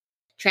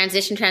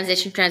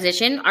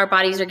 Transition. Our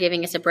bodies are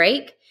giving us a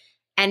break.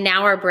 And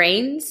now our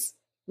brains,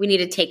 we need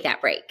to take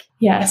that break.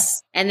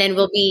 Yes. And then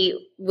we'll be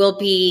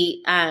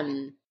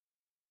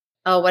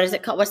what is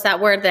it called? What's that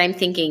word that I'm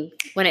thinking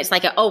when it's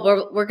like,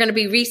 we're going to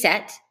be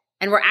reset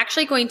and we're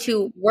actually going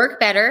to work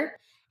better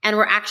and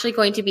we're actually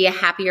going to be a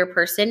happier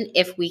person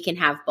if we can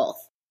have both.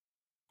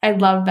 I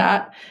love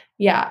that.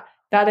 Yeah,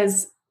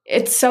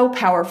 it's so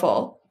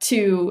powerful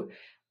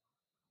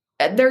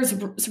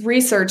there's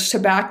research to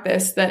back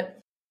this,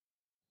 that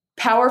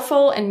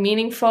powerful and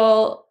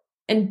meaningful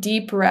and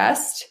deep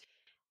rest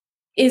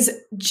is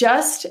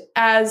just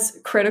as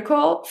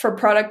critical for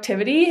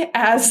productivity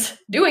as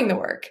doing the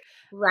work.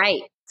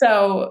 Right.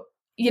 So,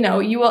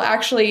 you will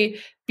actually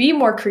be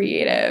more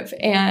creative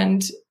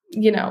and,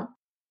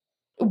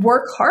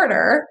 work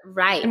harder,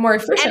 right, and more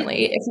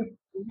efficiently.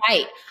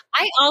 Right.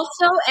 I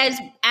also,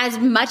 as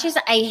much as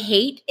I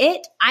hate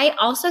it, I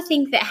also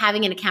think that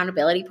having an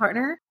accountability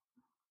partner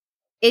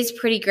is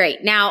pretty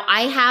great. Now,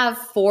 I have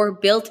 4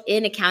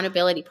 built-in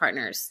accountability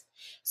partners.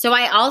 So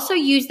I also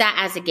use that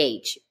as a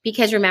gauge,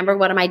 because remember,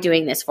 what am I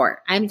doing this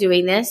for? I'm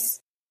doing this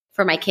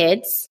for my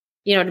kids,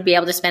 to be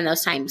able to spend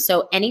those times.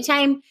 So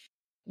anytime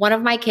one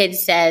of my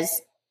kids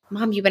says,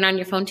 Mom, you've been on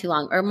your phone too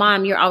long, or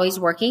Mom, you're always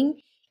working,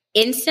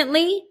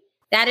 instantly,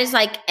 that is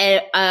like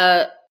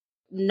a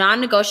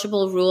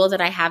non-negotiable rule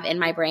that I have in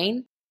my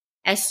brain.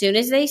 As soon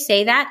as they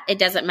say that, it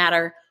doesn't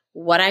matter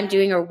what I'm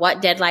doing or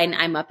what deadline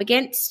I'm up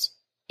against.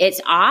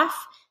 It's off,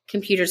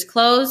 computer's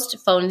closed,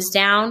 phone's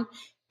down,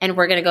 and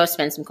we're going to go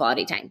spend some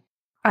quality time.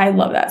 I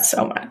love that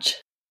so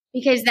much.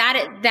 Because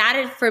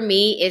that for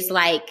me is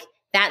like,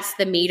 that's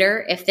the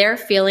meter. If they're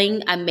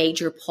feeling a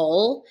major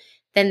pull,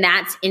 then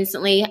that's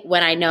instantly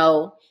when I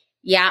know,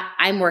 yeah,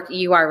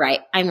 you are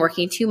right. I'm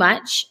working too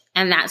much,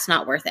 and that's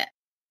not worth it.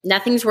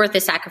 Nothing's worth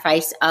the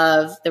sacrifice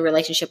of the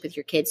relationship with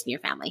your kids and your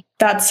family.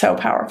 That's so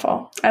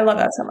powerful. I love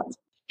that so much.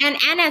 And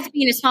as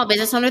being a small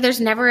business owner, there's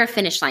never a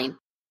finish line.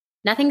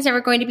 Nothing's ever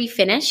going to be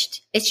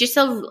finished. It's just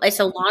it's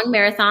a long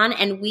marathon,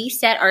 and we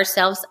set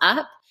ourselves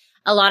up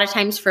a lot of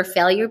times for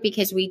failure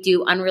because we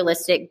do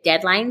unrealistic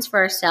deadlines for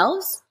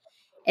ourselves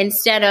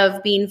instead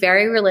of being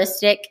very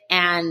realistic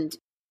and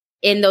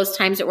in those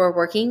times that we're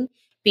working,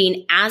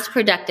 being as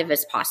productive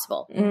as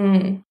possible.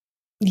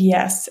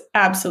 Yes,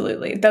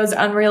 absolutely. Those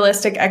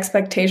unrealistic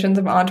expectations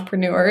of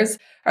entrepreneurs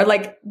are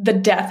like the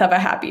death of a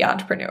happy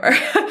entrepreneur.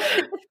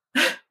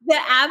 The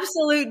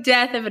absolute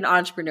death of an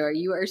entrepreneur.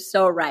 You are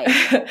so right.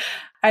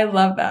 I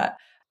love that.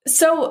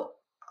 So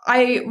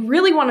I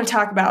really want to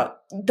talk about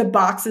the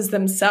boxes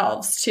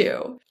themselves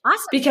too.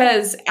 Awesome.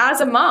 Because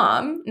as a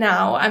mom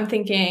now, I'm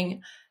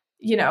thinking,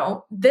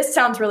 this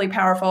sounds really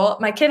powerful.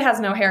 My kid has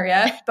no hair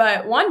yet,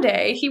 but one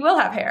day he will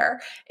have hair.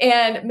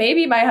 And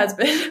maybe my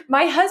husband,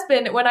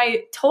 when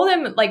I told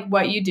him like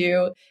what you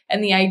do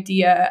and the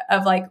idea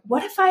of like,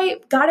 what if I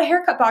got a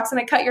haircut box and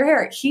I cut your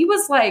hair? He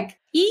was like,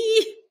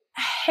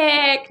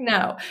 heck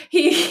no.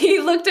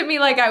 He looked at me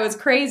like I was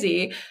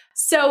crazy.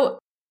 So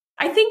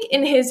I think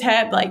in his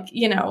head, like,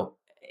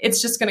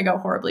 it's just going to go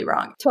horribly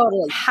wrong.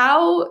 Totally.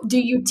 How do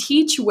you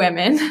teach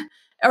women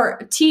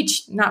or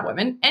not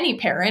women, any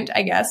parent,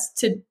 I guess,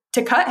 to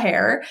cut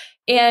hair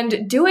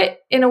and do it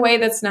in a way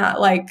that's not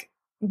like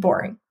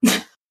boring?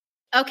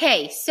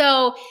 Okay.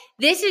 So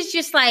this is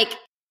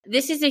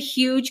a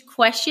huge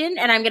question,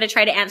 and I'm going to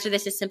try to answer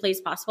this as simply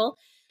as possible.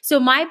 So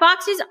my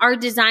boxes are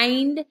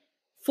designed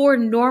for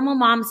normal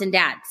moms and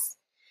dads.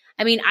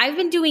 I mean, I've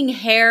been doing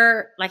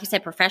hair, like I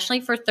said,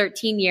 professionally for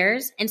 13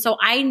 years. And so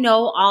I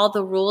know all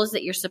the rules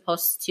that you're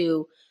supposed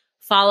to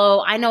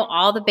follow. I know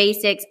all the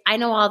basics. I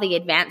know all the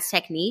advanced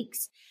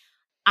techniques.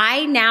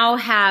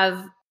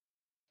 I've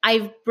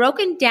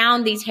broken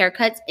down these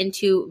haircuts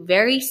into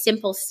very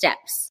simple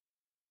steps.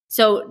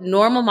 So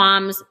normal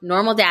moms,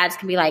 normal dads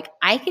can be like,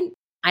 I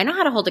know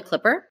how to hold a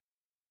clipper.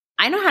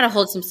 I know how to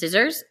hold some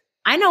scissors.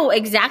 I know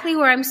exactly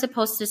where I'm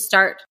supposed to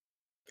start,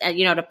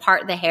 to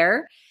part the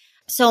hair.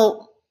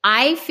 So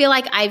I feel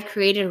like I've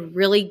created a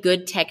really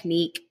good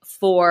technique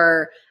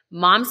for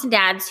moms and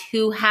dads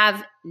who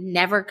have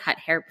never cut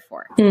hair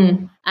before.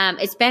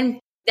 That's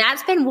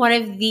been one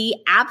of the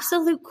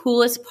absolute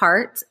coolest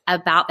parts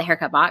about the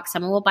haircut box.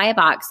 Someone will buy a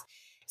box,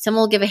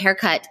 someone will give a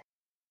haircut,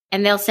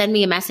 and they'll send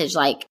me a message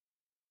like,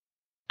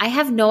 I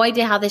have no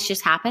idea how this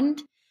just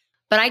happened,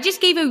 but I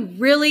just gave a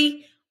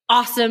really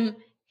awesome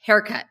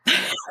haircut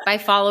by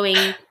following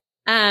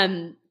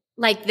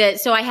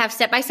so I have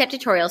step-by-step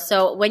tutorials.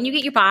 So when you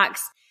get your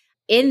box,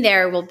 in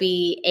there will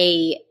be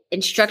a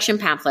instruction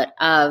pamphlet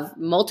of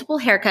multiple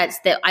haircuts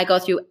that I go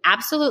through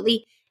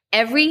absolutely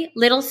every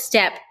little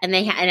step, and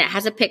it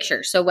has a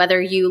picture. So whether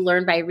you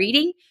learn by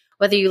reading,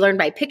 whether you learn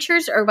by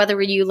pictures, or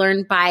whether you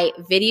learn by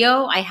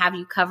video, I have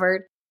you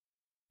covered.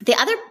 The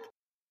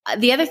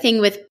other thing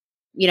with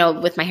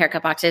my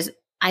haircut boxes,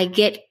 I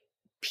get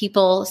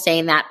people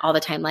saying that all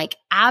the time, like,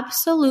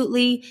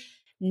 absolutely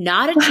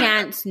not a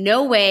chance,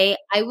 no way,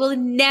 I will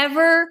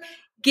never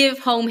give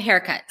home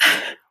haircuts.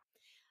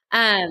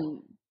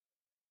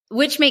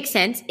 Which makes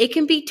sense. It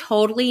can be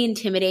totally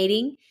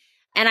intimidating.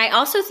 And I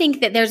also think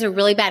that there's a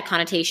really bad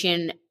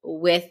connotation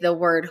with the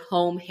word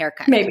home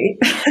haircut. Maybe.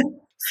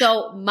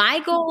 So my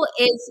goal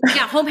is,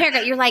 home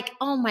haircut. You're like,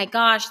 oh my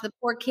gosh, the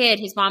poor kid,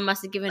 his mom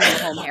must have given him a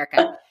home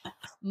haircut.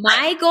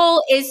 My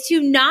goal is to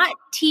not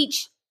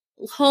teach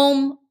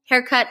home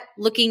haircut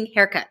looking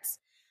haircuts.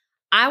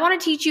 I want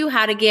to teach you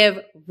how to give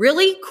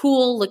really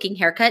cool looking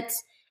haircuts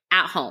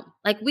at home.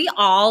 Like we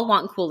all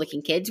want cool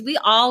looking kids. We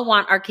all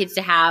want our kids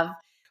to have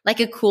like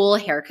a cool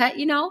haircut,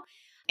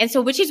 And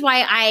so, which is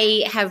why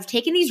I have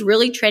taken these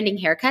really trending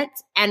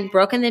haircuts and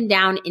broken them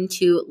down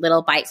into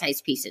little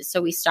bite-sized pieces.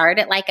 So we start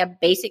at like a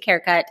basic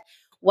haircut.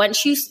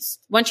 Once you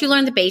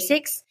learn the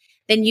basics,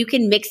 then you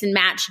can mix and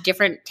match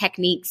different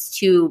techniques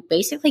to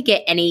basically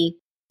get any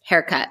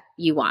haircut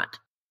you want.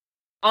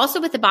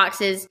 Also with the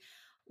boxes,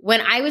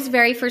 when I was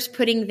very first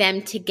putting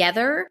them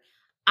together,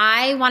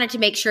 I wanted to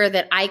make sure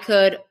that I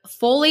could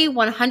fully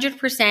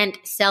 100%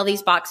 sell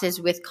these boxes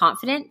with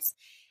confidence.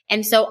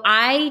 And so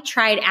I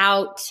tried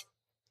out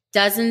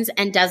dozens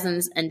and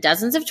dozens and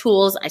dozens of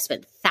tools. I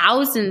spent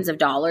thousands of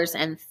dollars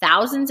and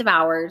thousands of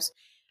hours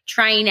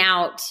trying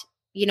out,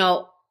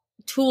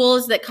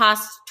 tools that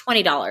cost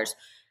 $20.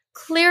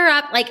 Clear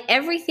up like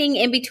everything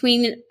in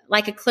between,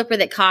 like a clipper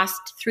that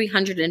cost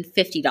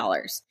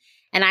 $350.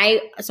 And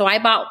I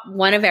bought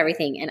one of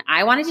everything, and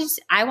I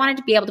wanted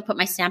to be able to put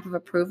my stamp of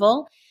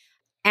approval.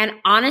 And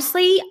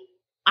honestly,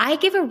 I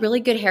give a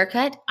really good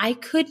haircut. I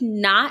could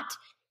not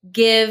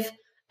give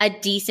a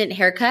decent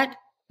haircut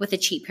with a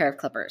cheap pair of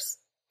clippers.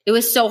 It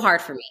was so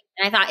hard for me.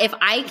 And I thought, if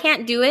I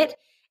can't do it,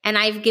 and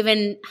I've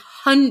given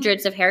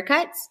hundreds of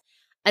haircuts,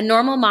 a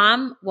normal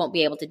mom won't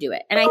be able to do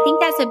it. And I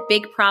think that's a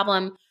big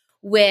problem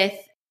with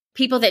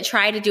people that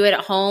try to do it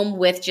at home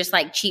with just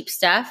like cheap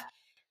stuff.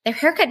 Their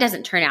haircut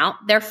doesn't turn out.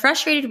 They're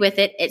frustrated with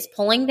it. It's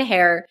pulling the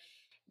hair.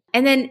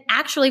 And then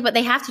actually what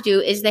they have to do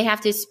is they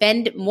have to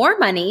spend more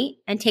money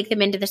and take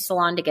them into the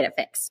salon to get it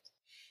fixed.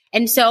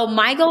 And so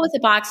my goal with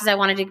the box is I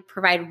wanted to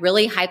provide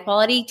really high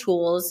quality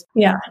tools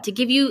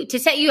to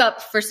set you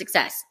up for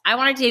success. I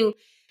wanted to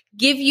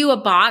give you a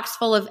box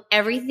full of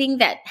everything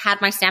that had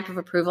my stamp of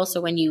approval.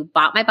 So when you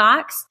bought my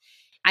box,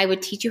 I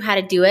would teach you how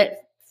to do it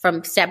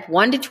from step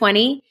 1 to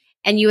 20.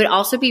 And you would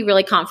also be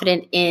really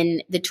confident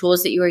in the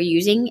tools that you were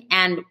using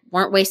and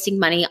weren't wasting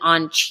money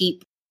on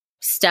cheap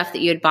stuff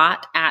that you had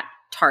bought at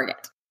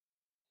Target.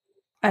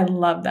 I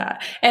love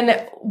that.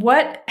 And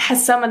what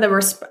has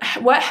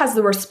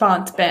the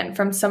response been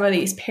from some of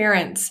these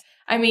parents?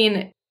 I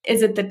mean,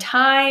 is it the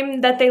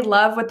time that they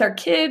love with their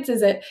kids?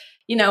 Is it,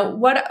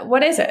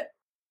 what is it?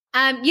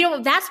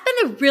 That's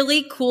been the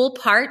really cool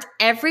part.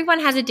 Everyone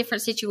has a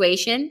different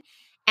situation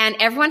and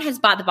everyone has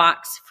bought the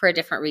box for a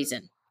different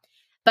reason.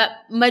 But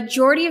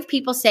majority of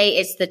people say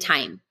it's the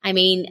time. I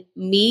mean,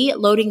 me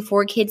loading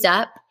 4 kids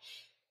up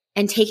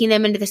and taking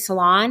them into the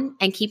salon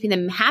and keeping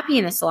them happy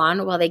in the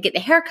salon while they get the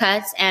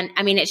haircuts. And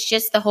I mean, it's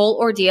just the whole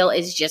ordeal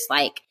is just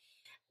like,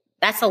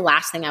 that's the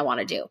last thing I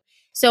want to do.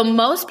 So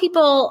most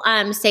people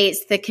say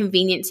it's the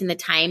convenience and the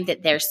time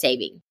that they're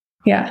saving.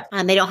 Yeah.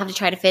 They don't have to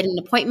try to fit an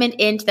appointment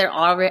into their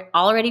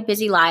already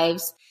busy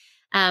lives.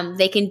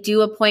 They can do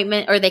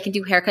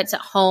haircuts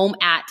at home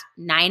at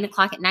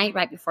 9:00 at night,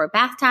 right before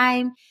bath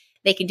time.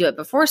 They can do it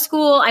before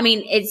school. I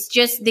mean, it's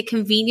just the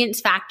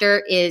convenience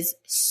factor is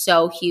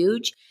so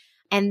huge.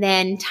 And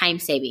then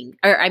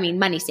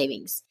money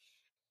savings.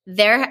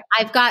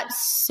 I've got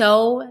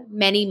so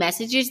many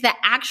messages that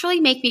actually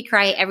make me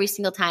cry every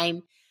single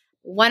time.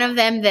 One of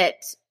them that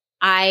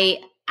I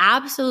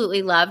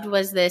absolutely loved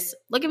was this.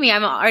 Look at me.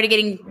 I'm already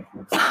getting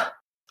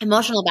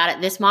emotional about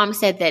it. This mom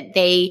said that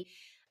they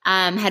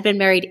had been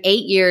married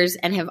 8 years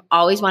and have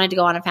always wanted to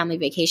go on a family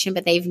vacation,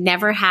 but they've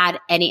never had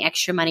any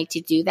extra money to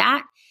do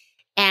that.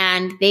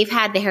 And they've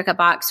had the haircut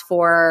box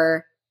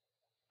for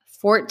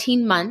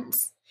 14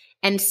 months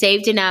and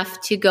saved enough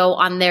to go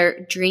on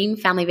their dream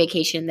family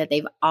vacation that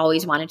they've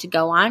always wanted to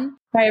go on.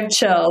 I have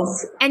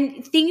chills.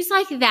 And things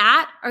like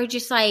that are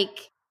just like,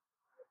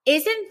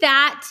 isn't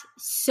that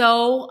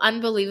so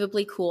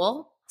unbelievably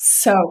cool?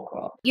 So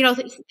cool.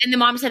 And the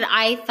mom said,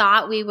 I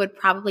thought we would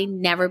probably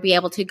never be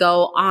able to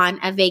go on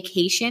a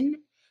vacation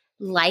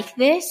like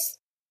this.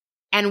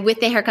 And with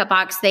the haircut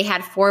box, they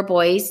had 4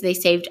 boys. They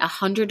saved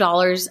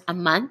 $100 a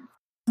month.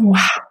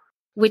 Wow.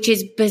 Which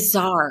is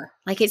bizarre.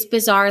 Like, it's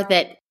bizarre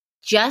that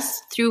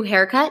just through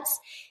haircuts,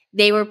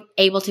 they were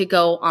able to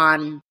go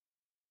on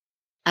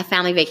a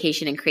family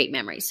vacation and create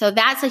memories. So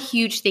that's a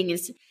huge thing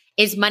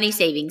is money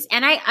savings.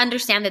 And I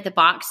understand that the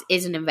box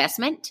is an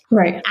investment.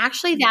 Right.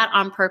 Actually, that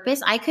on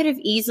purpose, I could have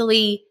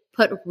easily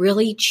put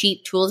really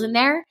cheap tools in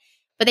there,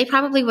 but they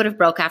probably would have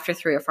broke after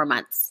 3 or 4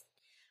 months.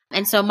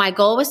 And so my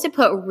goal was to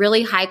put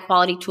really high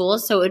quality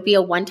tools. So it would be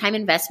a one-time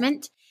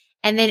investment.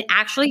 And then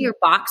actually your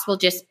box will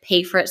just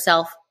pay for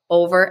itself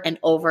over and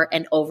over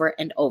and over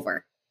and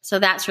over. So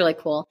that's really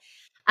cool.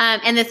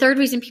 And the third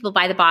reason people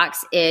buy the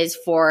box is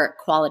for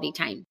quality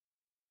time.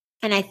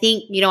 And I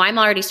think, I'm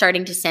already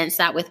starting to sense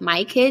that with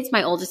my kids.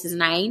 My oldest is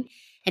 9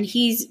 and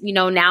he's,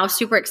 now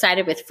super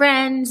excited with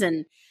friends.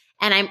 And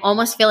I'm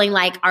almost feeling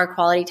like our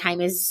quality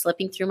time is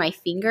slipping through my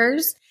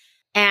fingers.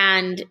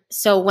 And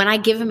so when I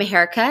give him a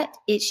haircut,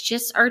 it's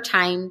just our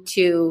time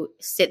to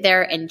sit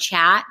there and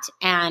chat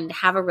and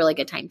have a really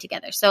good time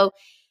together. So,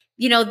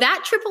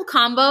 that triple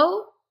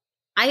combo,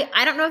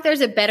 I don't know if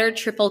there's a better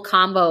triple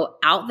combo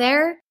out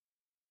there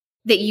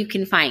that you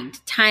can find.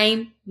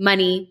 Time,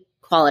 money,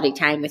 quality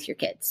time with your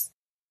kids.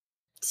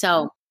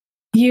 So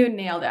you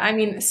nailed it. I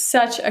mean,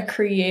 such a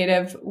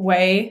creative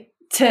way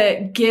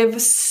to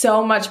give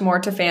so much more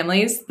to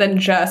families than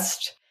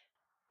just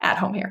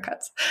at-home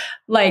haircuts.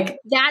 Like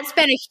that's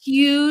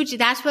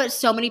what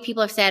so many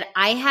people have said.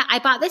 I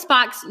bought this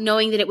box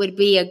knowing that it would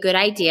be a good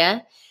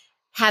idea,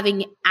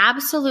 having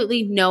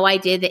absolutely no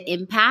idea the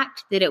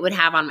impact that it would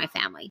have on my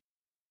family.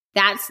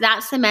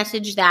 That's the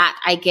message that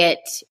I get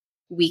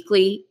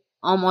weekly,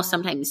 almost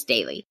sometimes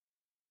daily.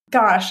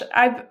 Gosh,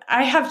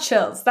 I have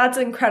chills. That's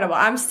incredible.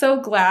 I'm so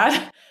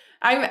glad.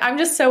 I'm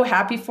just so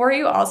happy for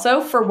you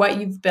also for what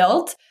you've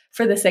built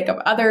for the sake of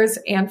others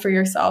and for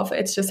yourself.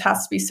 It just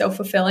has to be so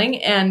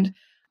fulfilling. And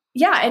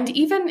yeah, and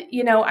even,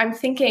 I'm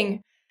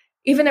thinking,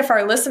 even if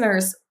our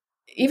listeners,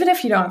 even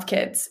if you don't have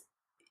kids,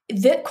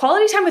 the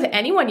quality time with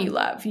anyone you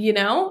love,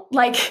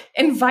 like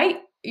invite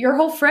your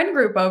whole friend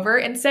group over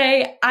and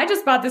say, I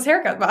just bought this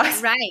haircut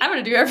box. Right. I'm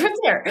going to do everyone's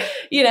hair,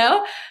 Yeah,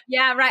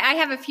 right. I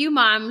have a few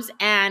moms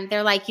and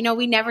they're like,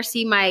 we never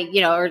see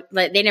or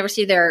they never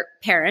see their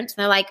parents.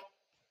 And they're like,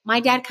 my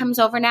dad comes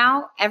over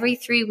now every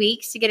 3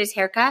 weeks to get his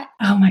haircut.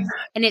 Oh my God.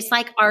 And it's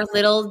like our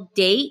little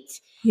date.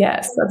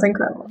 Yes, that's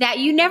incredible. That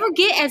you never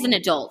get as an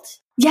adult.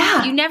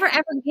 Yeah. You never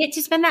ever get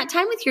to spend that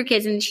time with your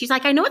kids. And she's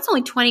like, I know it's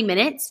only 20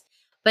 minutes,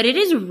 but it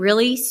is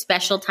really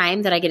special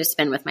time that I get to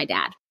spend with my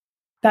dad.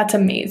 That's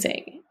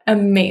amazing.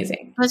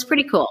 Amazing. That's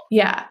pretty cool.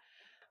 Yeah.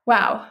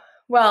 Wow.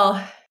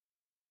 Well,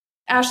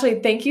 Ashley,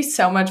 thank you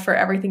so much for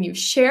everything you've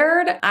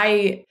shared.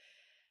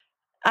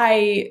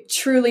 I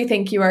truly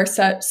think you are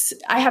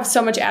I have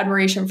so much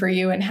admiration for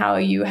you and how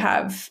you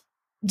have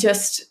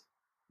just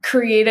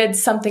created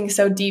something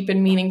so deep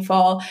and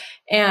meaningful.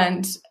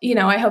 And,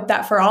 I hope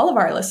that for all of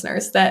our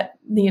listeners that,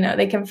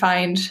 they can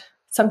find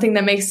something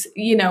that makes,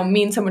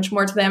 mean so much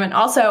more to them. And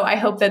also I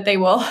hope that they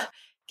will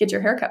get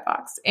your haircut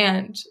box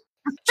and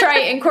try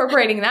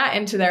incorporating that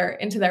into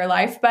their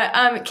life.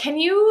 But can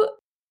you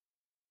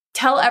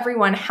tell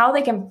everyone how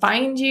they can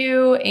find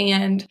you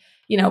and,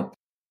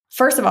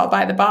 first of all,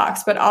 buy the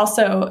box, but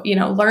also,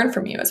 learn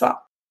from you as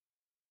well?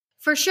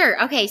 For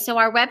sure. Okay. So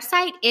our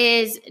website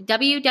is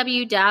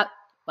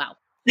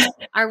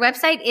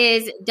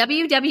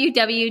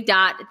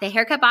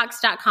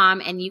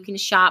www.thehaircutbox.com, and you can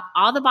shop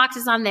all the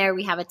boxes on there.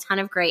 We have a ton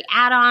of great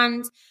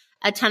add-ons,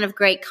 a ton of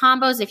great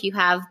combos. If you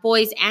have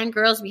boys and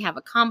girls, we have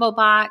a combo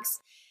box.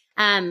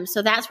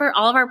 So that's where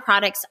all of our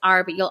products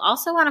are, but you'll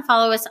also want to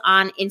follow us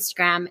on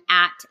Instagram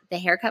at The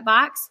Haircut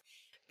Box,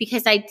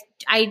 because I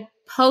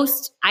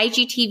post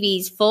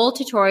IGTV's full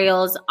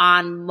tutorials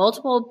on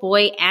multiple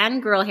boy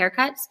and girl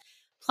haircuts,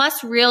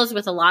 plus reels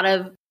with a lot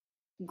of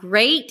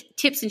great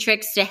tips and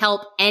tricks to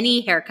help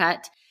any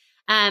haircut.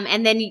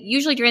 And then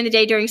usually during the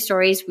day, during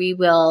stories, we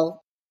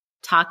will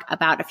talk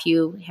about a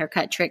few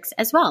haircut tricks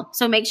as well.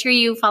 So make sure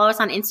you follow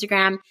us on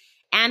Instagram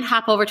and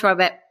hop over to our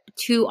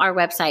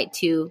website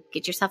to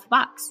get yourself a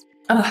box.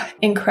 Oh,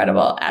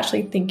 incredible.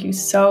 Ashley, thank you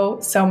so,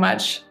 so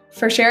much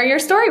for sharing your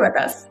story with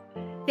us.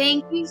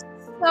 Thank you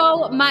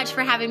so much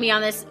for having me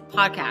on this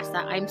podcast.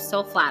 I'm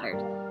so flattered.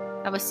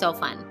 That was so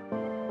fun.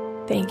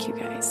 Thank you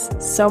guys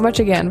so much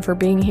again for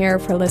being here,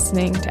 for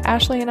listening to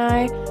Ashley and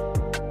I.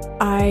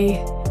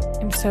 I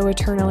am so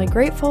eternally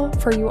grateful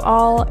for you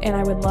all, and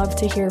I would love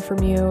to hear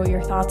from you,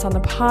 your thoughts on the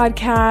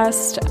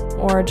podcast,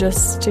 or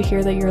just to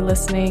hear that you're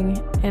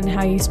listening and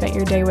how you spent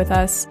your day with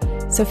us.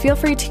 So feel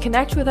free to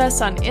connect with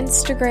us on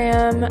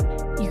Instagram.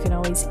 You can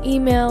always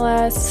email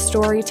us,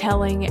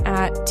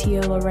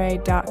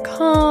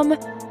 storytelling@tialaray.com,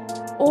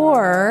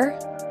 or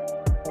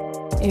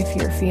if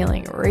you're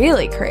feeling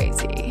really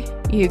crazy,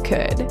 you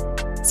could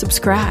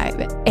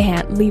subscribe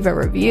and leave a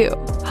review.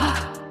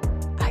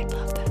 I'd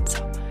love that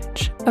so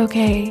much.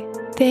 Okay,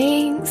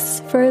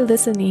 thanks for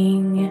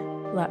listening.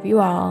 Love you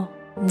all.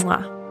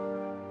 Mwah.